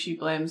you said, if she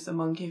blames the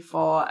monkey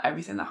for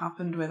everything that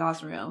happened with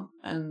Azrael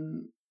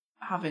and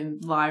having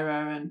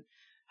Lyra and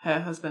her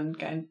husband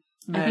getting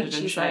murdered. I think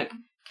she's like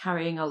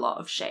carrying a lot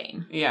of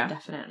shame. Yeah.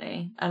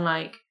 Definitely. And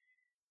like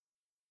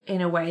in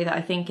a way that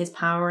I think is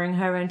powering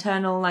her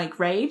internal like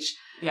rage.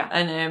 Yeah.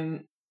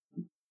 And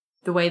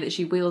the way that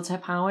she wields her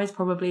power is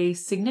probably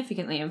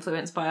significantly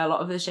influenced by a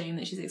lot of the shame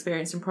that she's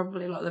experienced and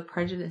probably a lot of the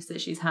prejudice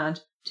that she's had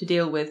to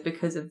deal with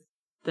because of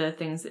the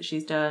things that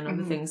she's done or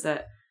the things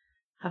that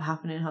have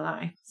happened in her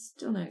life.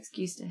 Still no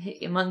excuse to hit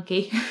your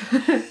monkey.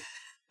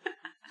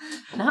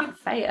 Not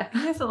fair.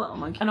 Here's a little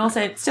monkey. And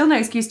also, still no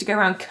excuse to go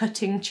around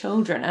cutting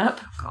children up.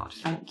 Oh, God.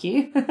 Thank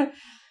you.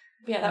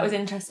 Yeah, that was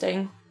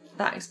interesting,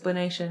 that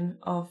explanation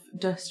of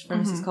dust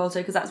from Mrs. Coulter,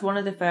 because that's one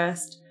of the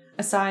first,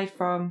 aside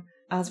from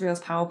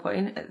Asriel's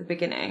PowerPoint at the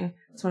beginning,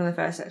 it's one of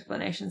the first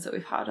explanations that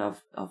we've had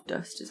of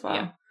dust as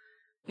well.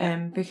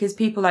 Yeah. Because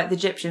people like the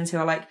Egyptians, who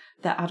are like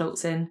the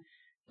adults in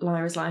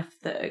Lyra's life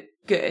that are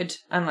good,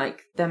 and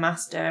like their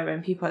master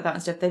and people like that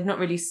and stuff, they've not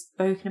really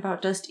spoken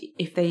about dust,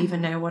 if they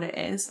even know what it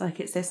is. Like,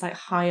 it's this like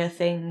higher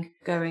thing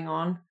going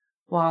on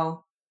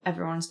while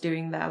everyone's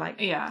doing their like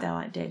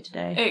day to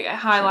day. It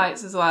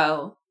highlights as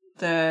well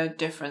the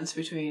difference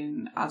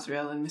between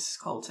Asriel and Mrs.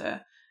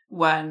 Coulter.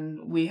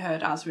 When we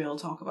heard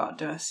Asriel talk about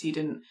dust, he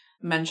didn't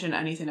mention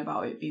anything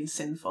about it being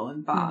sinful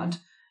and bad.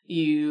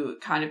 You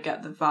kind of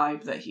get the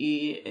vibe that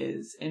he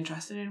is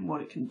interested in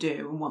what it can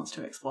do and wants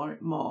to explore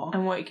it more.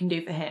 And what it can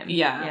do for him.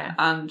 Yeah.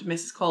 And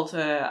Mrs.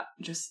 Coulter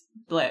just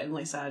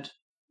blatantly said,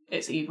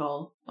 it's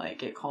evil,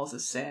 like it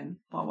causes sin,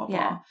 blah, blah,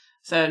 blah.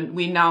 So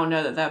we now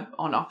know that they're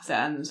on opposite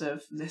ends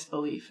of this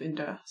belief in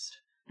dust,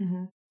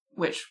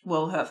 which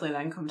will hopefully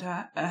then come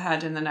to a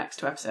head in the next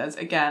 2 episodes.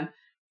 Again,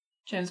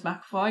 James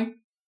McAvoy,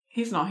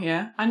 he's not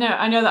here. I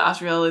know that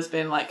Asriel has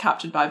been like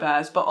captured by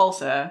bears, but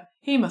also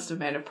he must have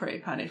made a pretty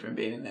penny from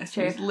being in this.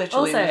 He was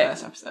literally in the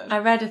first episode. I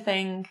read a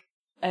thing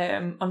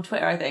on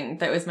Twitter, I think,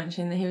 that was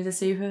mentioning that he was a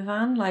super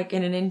fan. Like,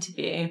 in an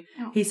interview,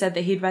 he said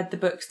that he'd read the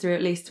books through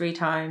at least 3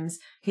 times.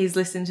 He's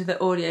listened to the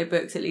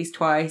audiobooks at least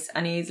twice,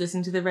 and he's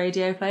listened to the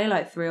radio play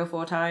like 3 or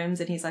 4 times,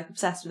 and he's like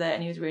obsessed with it,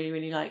 and he was really,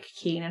 really like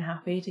keen and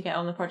happy to get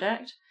on the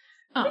project.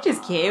 Which is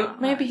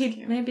cute. Maybe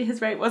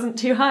his rate wasn't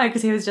too high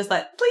because he was just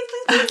like, please,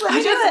 let me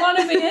I just want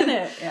to be in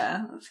it.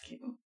 Yeah, that's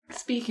cute.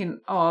 Speaking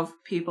of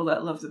people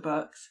that love the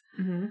books,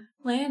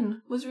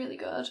 Lynn was really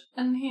good,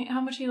 and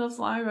how much he loves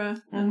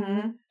Lyra.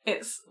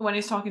 It's when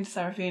he's talking to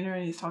Seraphina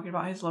and he's talking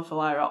about his love for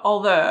Lyra.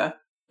 Although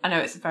I know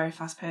it's a very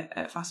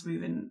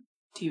fast-moving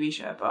TV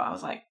show, but I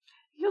was like,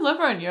 you love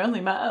her and you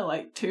only met her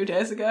like 2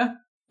 days ago.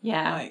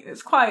 Yeah, like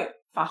it's quite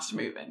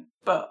fast-moving,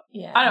 but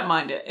I don't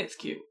mind it. It's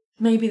cute.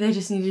 Maybe they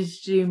just needed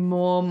to do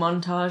more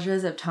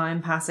montages of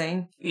time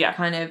passing. Yeah.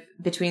 Kind of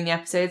between the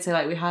episodes. So,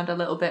 like, we had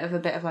a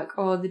bit of like,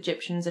 oh, the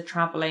Egyptians are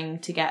travelling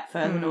to get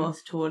further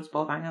north towards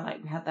Bolvangar.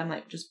 Like, we had them,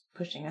 like, just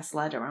pushing a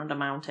sled around a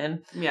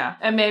mountain. Yeah.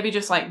 And maybe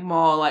just, like,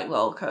 more, like,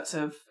 little cuts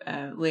of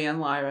Lee and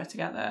Lyra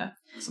together.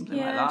 Something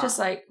like that. Yeah, just,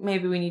 like,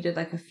 maybe we needed,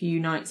 like, a few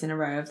nights in a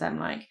row of them,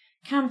 like,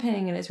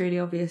 camping. And it's really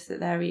obvious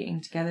that they're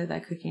eating together, they're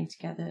cooking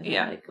together.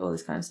 Like, all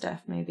this kind of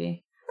stuff,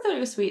 maybe. I thought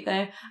it was sweet,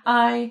 though.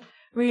 I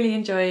really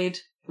enjoyed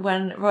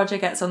when Roger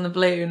gets on the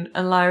balloon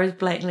and Lyra's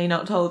blatantly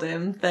not told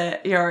him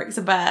that Yorick's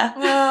a bear.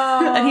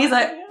 Oh, and he's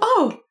like,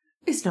 oh,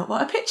 it's not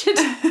what I pictured.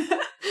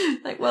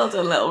 Like, well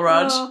done, little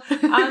Rog. Oh.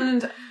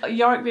 And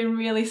Yorick being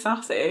really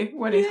sassy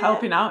when he's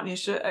helping out, and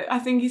he's just, I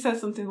think he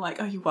says something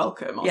like, oh, you're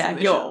welcome. Or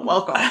something. You're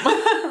welcome.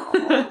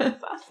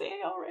 Sassy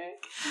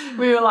Yorick.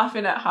 We were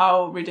laughing at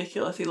how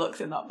ridiculous he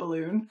looks in that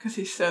balloon because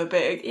he's so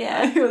big.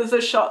 Yeah. There's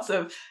the shots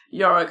of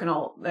Yorick and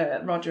all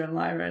Roger and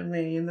Lyra and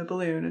Lee in the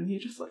balloon, and he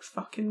just looks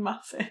fucking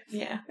massive.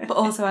 Yeah. But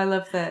also I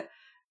love that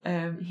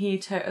he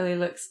totally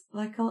looks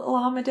like a little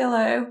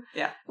armadillo.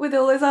 Yeah. With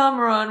all his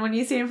armour on when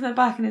you see him from the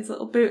back and his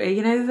little booty.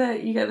 You know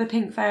that you get the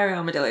pink fairy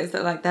armadillos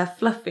that like they're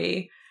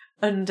fluffy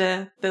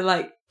under the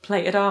like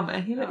plated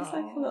armour. He looks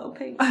like a little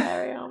pink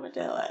fairy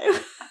armadillo.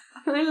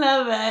 I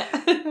love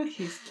it.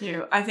 He's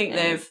cute. I think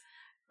they've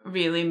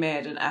really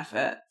made an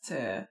effort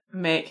to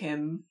make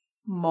him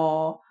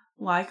more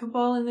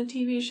likeable in the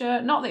TV show.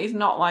 Not that he's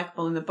not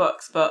likeable in the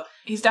books, but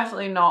he's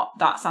definitely not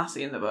that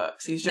sassy in the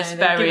books. He's just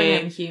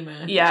very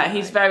humour. Yeah,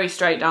 he's very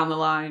straight down the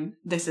line.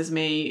 This is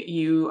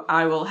me.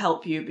 I will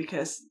help you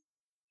because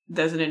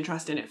there's an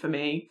interest in it for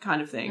me,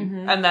 kind of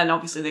thing. And then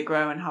obviously they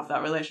grow and have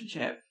that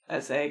relationship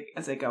as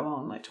they go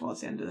on, like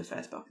towards the end of the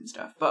first book and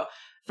stuff. But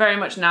very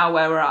much now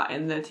where we're at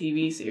in the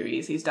TV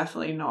series, he's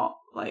definitely not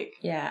like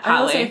I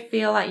also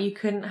feel like you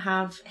couldn't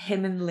have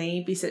him and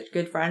Lee be such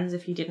good friends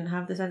if you didn't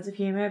have the sense of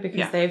humour,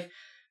 because they've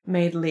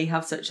made Lee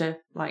have such a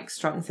like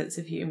strong sense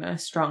of humour,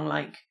 strong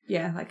like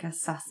a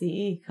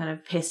sassy kind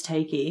of piss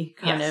takey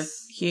kind of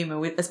humour,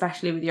 with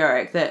especially with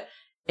Yorick, that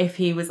if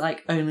he was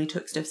like only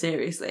took stuff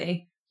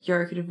seriously,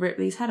 Yorick could have ripped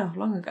Lee's head off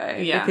long ago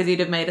because he'd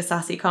have made a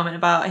sassy comment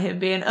about him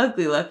being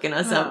ugly looking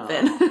or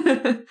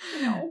something.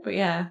 But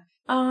yeah,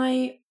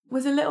 I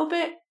was a little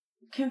bit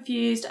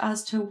confused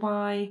as to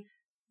why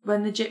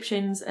when the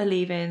Egyptians are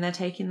leaving, they're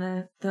taking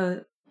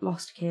the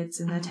lost kids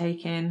and they're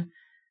taking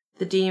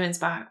the demons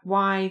back,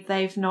 why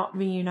they've not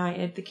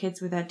reunited the kids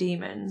with their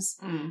demons.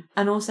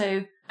 And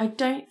also, I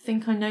don't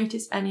think I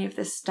noticed any of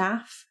the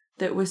staff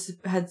that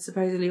had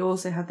supposedly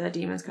also had their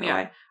demons come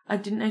away. I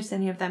didn't notice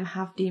any of them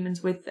have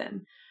demons with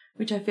them,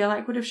 which I feel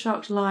like would have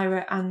shocked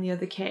Lyra and the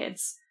other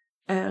kids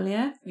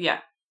earlier. Yeah.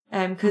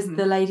 Because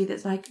the lady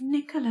that's like,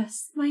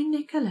 Nicholas, my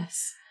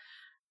Nicholas.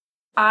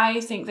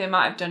 I think they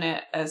might have done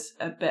it as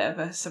a bit of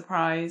a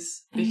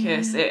surprise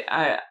because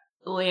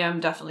Liam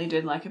definitely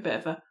did like a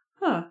bit of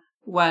a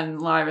when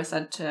Lyra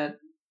said to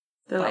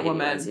the that lady,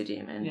 woman, what's your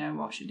demon? Yeah,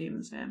 what's your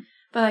demon's name?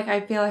 But like,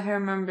 I feel like I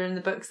remember in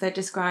the books they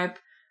describe,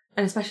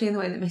 and especially in the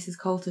way that Mrs.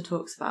 Coulter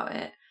talks about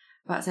it,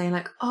 about saying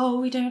like, oh,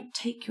 we don't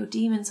take your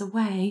demons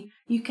away.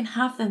 You can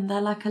have them.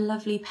 They're like a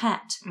lovely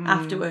pet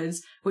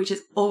afterwards, which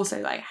is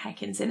also like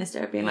heckin'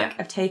 sinister, being like,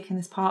 I've taken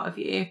this part of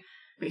you.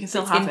 But you can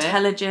still it's have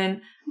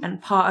intelligent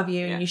and part of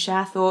you, Yeah. and you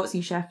share thoughts,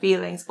 you share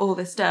feelings, all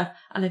this stuff,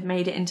 and I've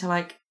made it into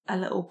like a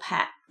little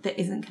pet that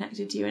isn't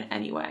connected to you in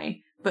any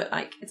way, but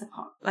like it's a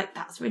part. Like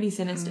that's really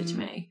sinister to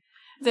me.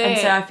 And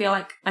so I feel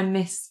like I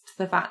missed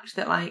the fact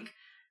that like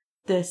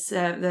this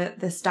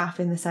the staff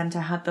in the centre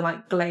had the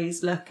like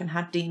glazed look and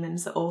had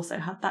demons that also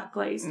had that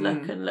glazed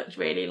look and looked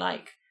really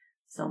like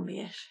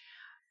zombie-ish.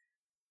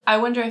 I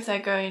wonder if they're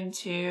going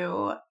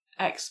to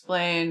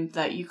explain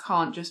that you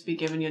can't just be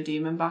given your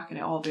demon back and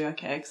it'll all be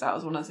okay, because that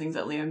was one of the things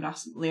that Liam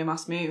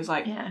asked me. He was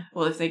like,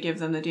 well, if they give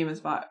them the demons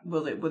back,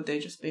 would they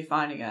just be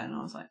fine again? And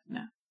I was like,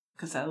 no,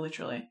 because they're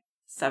literally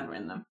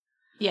severing them.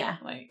 Yeah,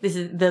 like this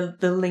is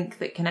the link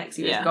that connects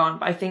you is gone.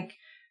 But I think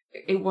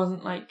it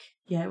wasn't like,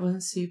 it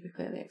wasn't super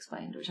clearly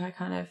explained, which I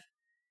kind of,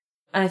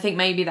 and I think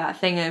maybe that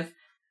thing of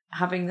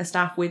having the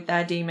staff with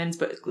their demons,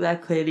 but there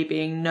clearly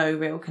being no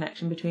real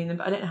connection between them.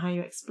 But I don't know how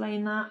you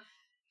explain that.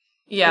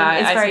 Yeah,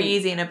 it's very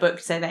easy in a book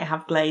to say they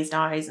have glazed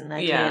eyes and there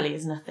clearly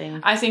is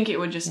nothing. I think it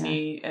would just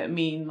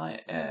mean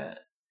like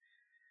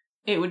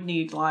it would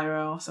need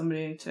Lyra or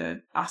somebody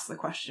to ask the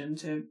question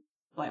to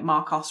like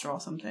Mark Costa or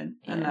something,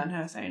 and then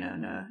her saying,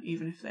 no,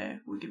 even if they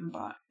were given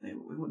back, it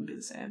wouldn't be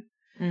the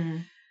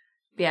same.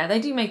 Yeah, they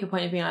do make a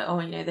point of being like, oh,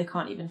 they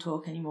can't even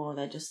talk anymore.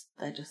 They're just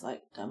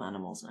like dumb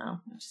animals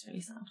now, which is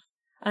really sad.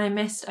 And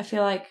I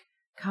feel like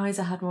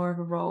Kaiser had more of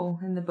a role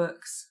in the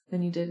books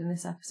than he did in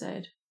this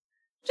episode,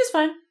 which is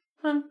fine.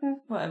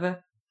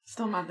 Whatever.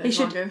 Still mad that he's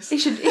not a goose. He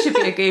should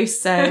be a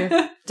goose,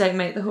 so don't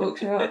make the hawk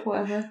show up,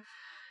 whatever.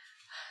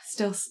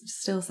 Still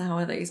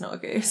sour that he's not a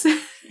goose.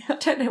 I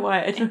don't know why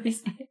it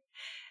annoys me.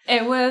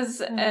 It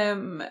was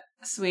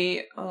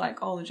sweet,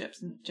 like all the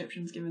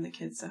Egyptians giving the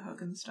kids a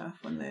hug and stuff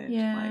when they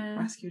like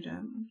rescued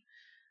him.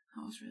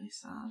 That was really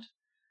sad.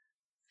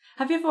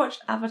 Have you ever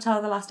watched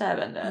Avatar: The Last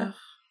Airbender? Ugh.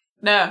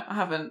 No, I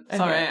haven't. Okay.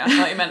 Sorry, I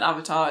thought you meant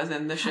Avatar as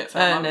in the shit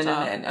film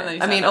Avatar.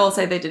 No. I mean,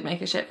 also they did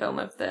make a shit film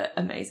of the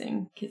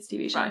amazing kids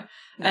TV show. Right.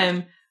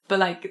 No. But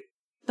like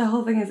the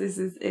whole thing is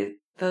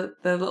the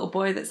little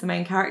boy that's the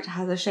main character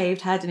has a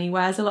shaved head and he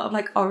wears a lot of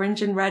like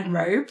orange and red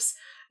robes.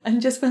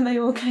 And just when they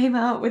all came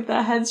out with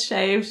their heads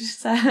shaved,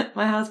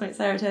 my housemate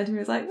Sarah turned to me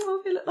and was like,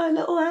 oh, you look like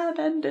little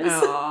airbenders.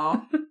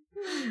 Aww.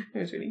 It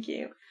was really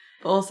cute.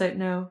 But also,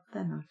 no,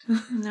 they're not.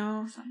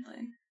 No,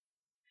 sadly.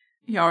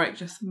 Yorick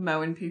just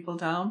mowing people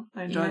down.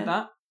 I enjoyed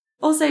that.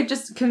 Also,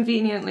 just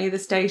conveniently, the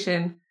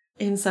station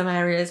in some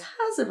areas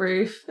has a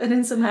roof and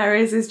in some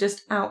areas is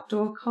just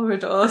outdoor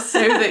corridors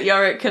so that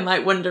Yorick can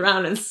like wander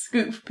around and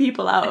scoop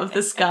people out of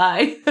the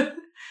sky.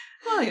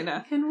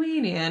 Well,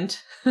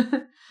 Convenient.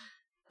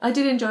 I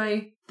did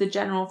enjoy the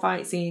general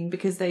fight scene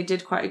because they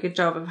did quite a good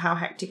job of how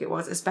hectic it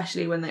was,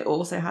 especially when they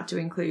also had to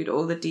include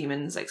all the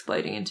demons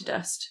exploding into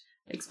dust,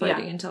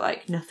 exploding into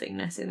like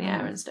nothingness in the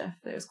air and stuff.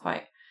 It was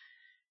quite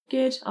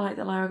good. I like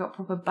that Lyra got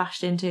proper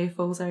bashed into,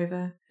 falls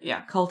over.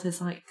 Yeah. Colt is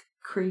like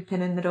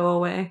creeping in the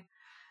doorway.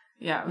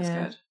 Yeah, it was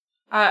good.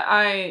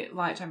 I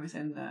liked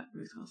everything that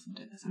Ruth Wilson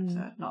did this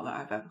episode. Not that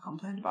I've ever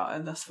complained about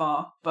her thus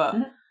far, but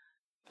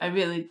I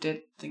really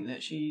did think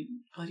that she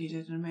bloody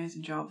did an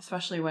amazing job,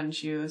 especially when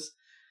she was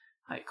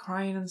like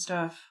crying and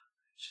stuff.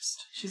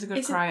 She's a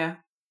good crier.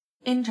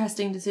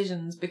 Interesting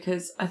decisions,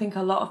 because I think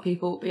a lot of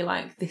people will be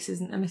like, this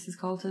isn't a Mrs.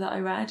 Coulter that I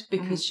read,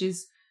 because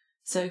she's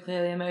so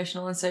clearly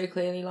emotional and so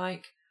clearly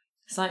like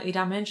slightly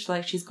damaged.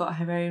 Like she's got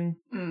her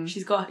own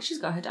she's got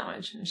her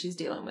damage and she's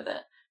dealing with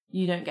it.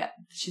 You don't get,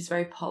 she's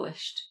very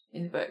polished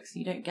in the books.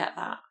 You don't get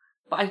that.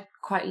 But I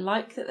quite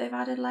like that they've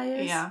added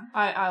layers. Yeah,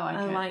 I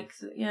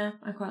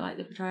I quite like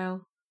the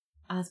portrayal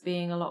as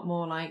being a lot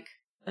more like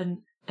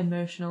an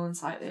emotional and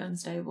slightly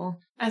unstable.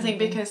 I think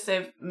because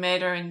they've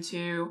made her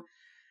into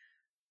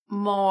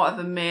more of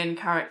a main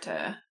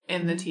character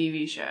in the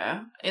TV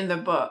show. In the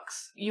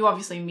books, you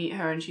obviously meet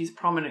her and she's a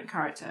prominent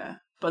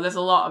character, but there's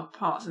a lot of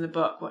parts in the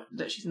book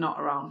that she's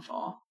not around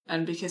for.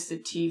 And because the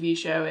TV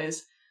show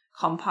is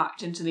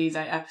compact into these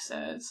 8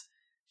 episodes,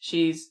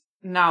 she's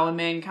now a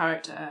main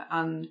character,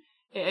 and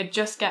it'd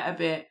just get a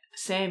bit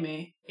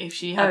samey if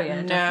she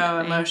had no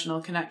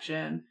emotional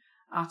connection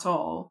at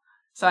all.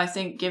 So I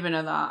think giving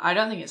her that, I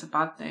don't think it's a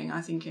bad thing.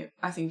 I think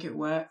it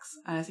works,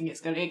 and I think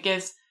it's good.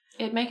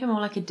 It'd make her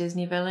more like a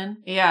Disney villain.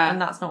 Yeah.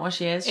 And that's not what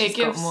she is. She's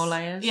got more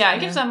layers. Yeah, it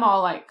gives her more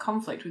like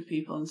conflict with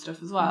people and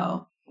stuff as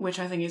well, which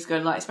I think is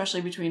good, like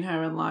especially between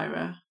her and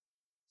Lyra.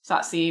 It's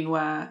that scene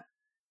where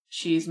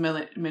she's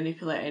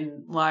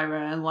manipulating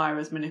Lyra and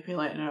Lyra's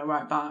manipulating her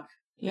right back.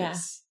 Yeah.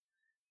 It's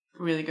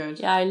really good.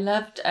 Yeah, I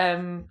loved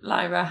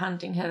Lyra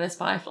handing her the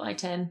Spyfly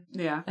tin.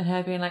 Yeah. And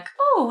her being like,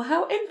 oh,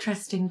 how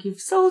interesting,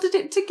 you've soldered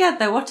it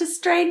together. What a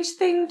strange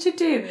thing to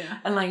do. Yeah.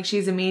 And like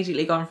she's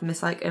immediately gone from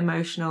this like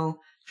emotional,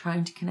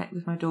 trying to connect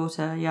with my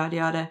daughter, yada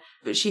yada,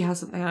 but she has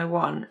something I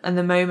want. And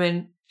the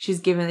moment she's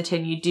given the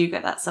tin, you do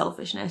get that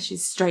selfishness.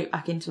 She's straight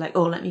back into like,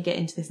 oh, let me get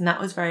into this. And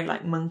that was very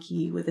like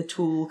monkey with a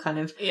tool kind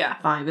of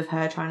vibe of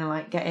her trying to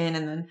like get in.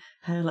 And then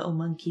her little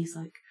monkey's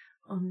like,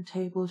 on the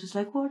table, just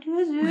like, what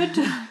is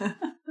it?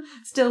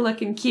 Still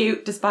looking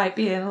cute despite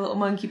being a little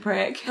monkey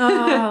prick. Oh,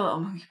 a little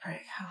monkey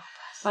prick. Oh,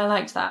 but I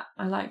liked that.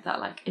 I liked that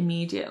like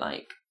immediate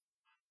like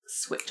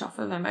switch off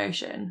of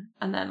emotion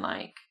and then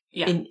like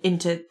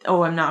into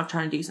I'm now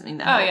trying to do something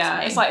that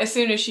helps me. It's like as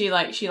soon as she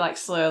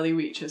slowly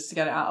reaches to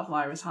get it out of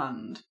Lyra's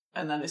hand,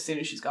 and then as soon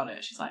as she's got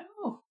it, she's like,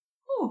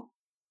 oh,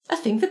 a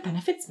thing that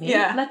benefits me.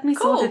 Yeah, let me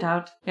cool. sort it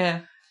out.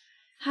 Yeah.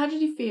 How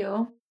did you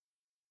feel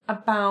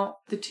about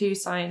the two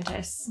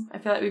scientists? I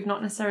feel like we've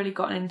not necessarily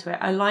gotten into it.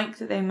 I like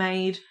that they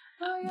made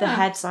the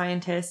head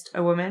scientist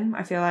a woman.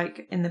 I feel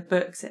like in the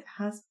books it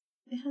has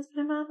been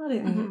a man. I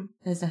don't think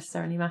it has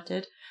necessarily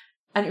mattered.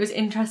 And it was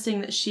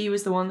interesting that she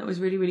was the one that was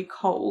really, really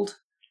cold,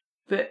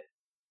 but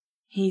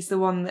he's the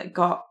one that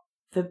got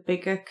the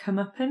bigger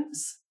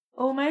comeuppance,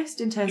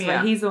 almost, in terms of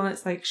like, he's the one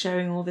that's like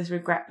showing all this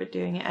regret but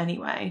doing it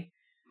anyway.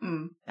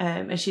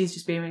 And she's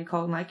just being really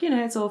cold and like,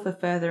 it's all for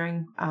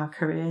furthering our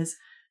careers.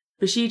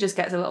 But she just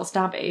gets a little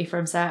stabby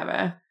from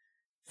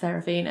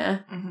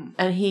Seraphina,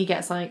 and he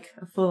gets like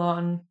a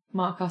full-on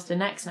Mark Costa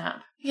neck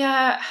snap.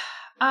 Yeah,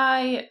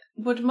 I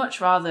would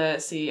much rather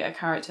see a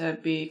character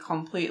be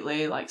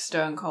completely like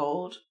stone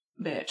cold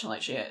bitch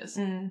like she is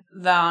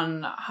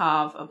than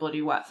have a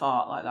bloody wet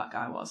fart like that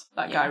guy was.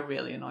 That guy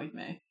really annoyed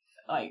me.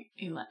 Like,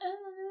 he's like,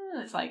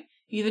 it's like,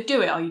 you either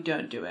do it or you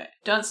don't do it.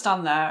 Don't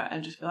stand there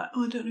and just be like,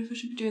 oh, I don't know if I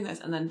should be doing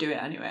this, and then do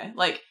it anyway.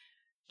 Like,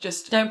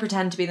 just don't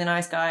pretend to be the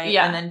nice guy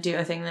and then do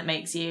a thing that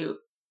makes you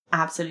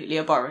absolutely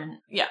abhorrent.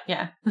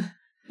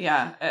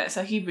 Yeah.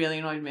 So he really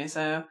annoyed me,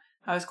 so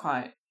I was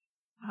quite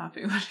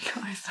happy when he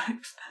got his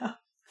next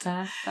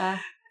stuff.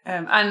 Fair.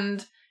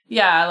 And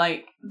yeah,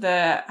 like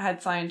the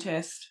head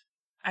scientist,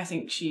 I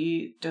think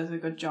she does a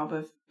good job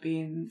of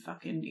being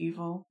fucking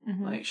evil,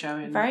 like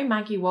showing very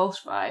Maggie Walsh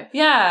vibe.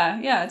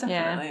 Yeah,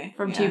 definitely. Yeah,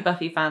 from two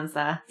Buffy fans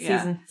there.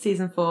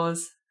 Season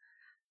 4's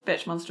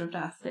Bitch Monster of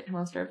Death.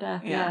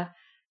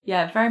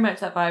 Yeah, very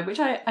much that vibe, which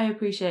I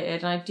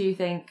appreciated, and I do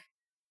think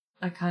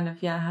I kind of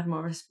had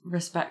more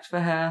respect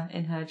for her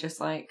in her just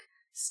like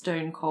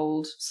stone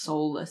cold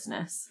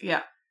soullessness.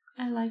 Yeah,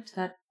 I liked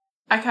that.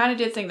 I kind of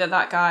did think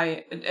that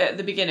guy at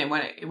the beginning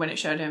when it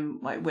showed him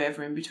like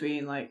wavering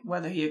between like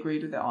whether he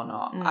agreed with it or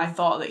not, I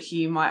thought that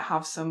he might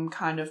have some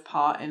kind of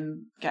part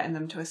in getting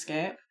them to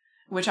escape,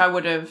 which I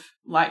would have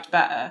liked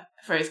better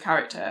for his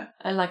character.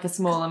 And like a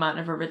small amount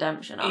of a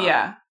redemption arc.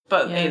 Yeah,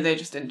 but they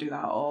just didn't do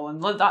that at all,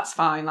 and that's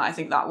fine. Like, I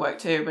think that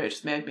worked too, but it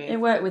just made me...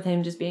 It worked with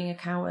him just being a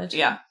coward.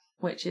 Yeah.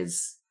 Which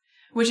is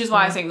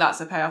why I think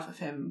that's a payoff of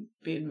him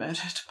being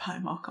murdered by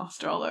Mark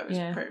Costa, although it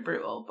was pretty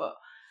brutal, but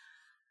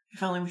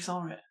if only we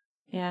saw it.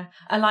 Yeah.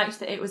 I liked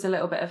that it was a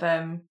little bit of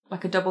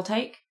like a double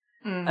take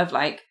of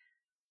like,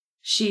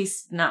 she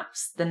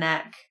snaps the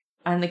neck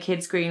and the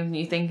kid screams and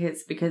you think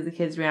it's because the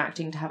kid's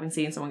reacting to having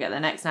seen someone get their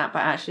neck snapped,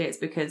 but actually it's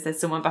because there's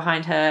someone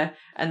behind her,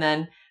 and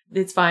then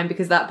it's fine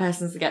because that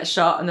person's gets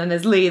shot, and then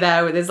there's Lee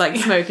there with his like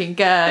smoking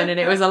gun, and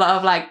it was a lot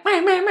of like,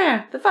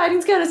 meh, the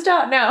fighting's gonna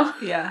start now.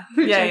 Yeah.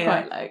 Which I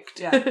quite liked.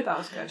 Yeah, that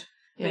was good.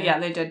 But yeah,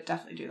 they did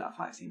definitely do that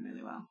fight scene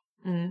really well.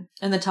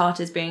 And the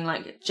Tartars being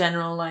like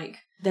general, like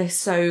they're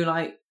so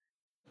like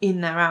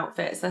in their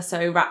outfits, they're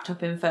so wrapped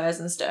up in furs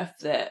and stuff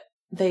that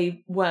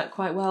they work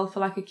quite well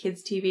for like a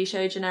kids TV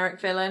show generic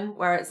villain,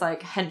 where it's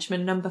like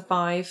henchman number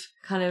 5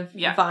 kind of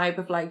vibe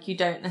of like, you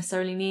don't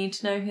necessarily need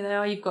to know who they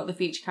are. You've got the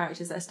feature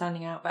characters that are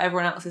standing out, but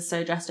everyone else is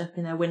so dressed up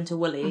in their winter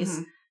woolies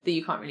that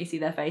you can't really see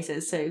their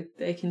faces, so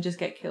they can just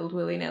get killed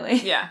willy-nilly.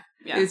 Yeah.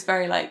 It was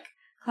very like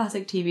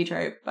classic TV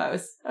trope,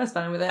 but I was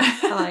fine with it.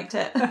 I liked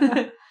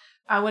it.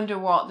 I wonder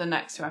what the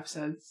next 2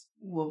 episodes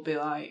will be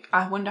like.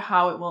 I wonder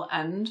how it will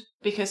end,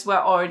 because we're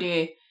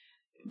already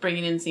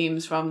bringing in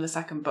themes from the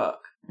second book.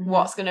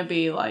 What's going to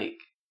be like,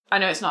 I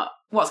know it's not,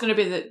 what's going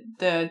to be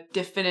the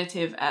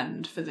definitive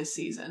end for this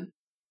season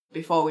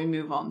before we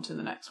move on to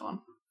the next one?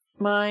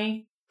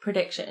 My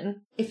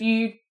prediction, if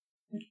you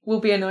will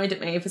be annoyed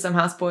at me for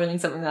somehow spoiling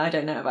something that I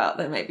don't know about,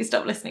 then maybe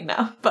stop listening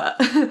now.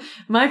 But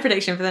my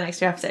prediction for the next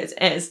 2 episodes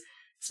is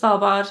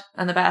Svalbard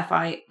and the bear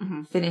fight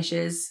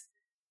finishes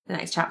the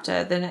next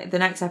chapter. The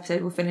next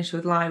episode will finish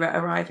with Lyra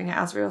arriving at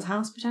Asriel's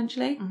house,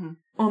 potentially.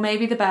 Or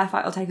maybe the bear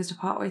fight will take us to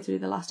partway through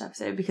the last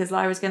episode, because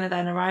Lyra's going to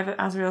then arrive at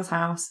Asriel's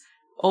house.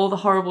 All the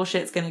horrible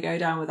shit's going to go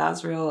down with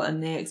Asriel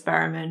and the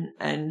experiment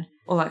and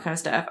all that kind of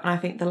stuff. And I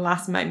think the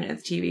last moment of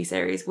the TV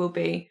series will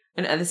be,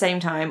 and at the same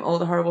time, all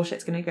the horrible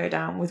shit's going to go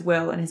down with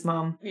Will and his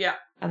mum. Yeah.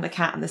 And the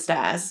cat and the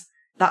stairs.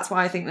 That's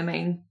why I think the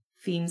main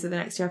themes of the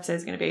next 2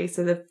 episodes are going to be.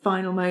 So the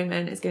final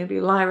moment is going to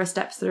be Lyra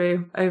steps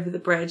through over the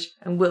bridge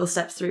and Will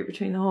steps through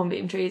between the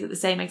hornbeam trees at the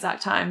same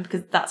exact time,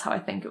 because that's how I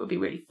think it would be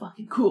really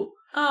fucking cool.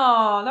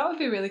 Oh, that would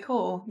be really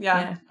cool.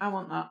 Yeah, I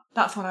want that.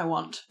 That's what I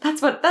want.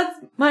 That's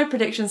my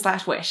prediction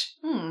 / wish.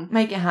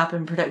 Make it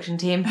happen, production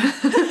team.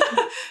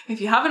 If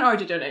you haven't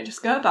already done it,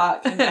 just go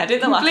back and edit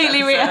the last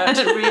completely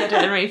re-edit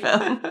and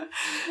refilm.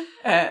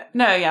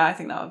 No, yeah, I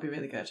think that would be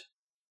really good.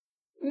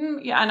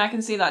 Yeah, and I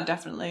can see that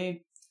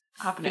definitely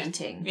happening.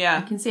 Fitting. Yeah,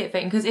 I can see it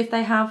fitting, because if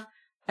they have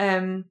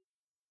everything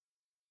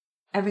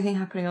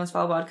happening on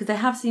Svalbard, because they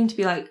have seemed to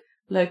be like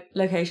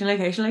location.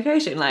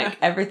 Like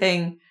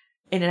everything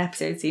in an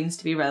episode seems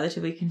to be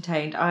relatively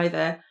contained,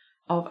 either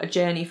of a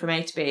journey from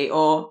A to B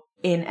or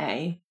in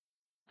A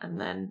and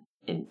then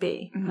in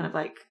B, kind of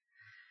like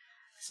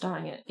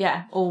starting it,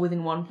 all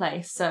within one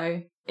place.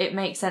 So it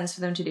makes sense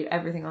for them to do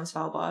everything on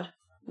Svalbard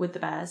with the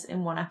bears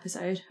in one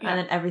episode, and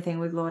then everything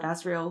with Lord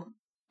Asriel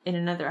in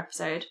another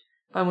episode.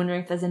 But I'm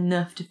wondering if there's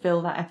enough to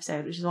fill that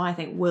episode, which is why I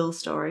think Will's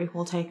story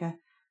will take a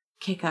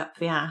kick up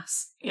the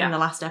ass in the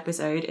last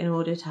episode in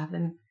order to have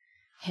them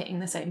hitting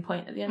the same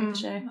point at the end of the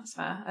show. That's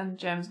fair. And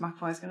James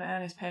McAvoy's going to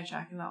earn his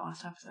paycheck in that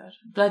last episode.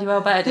 Bloody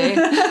well better do.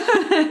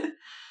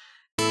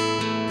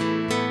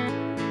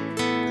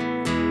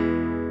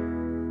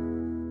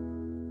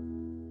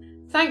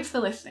 Thanks for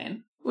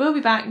listening. We'll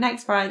be back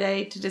next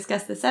Friday to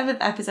discuss the 7th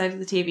episode of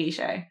the TV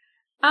show.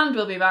 And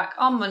we'll be back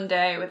on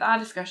Monday with our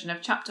discussion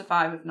of Chapter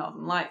 5 of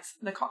Northern Lights,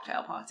 The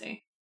Cocktail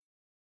Party.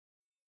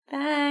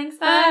 Thanks.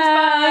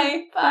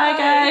 Bye. Bye,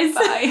 guys.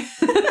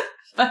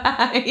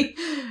 Bye.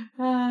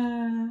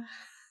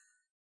 Bye.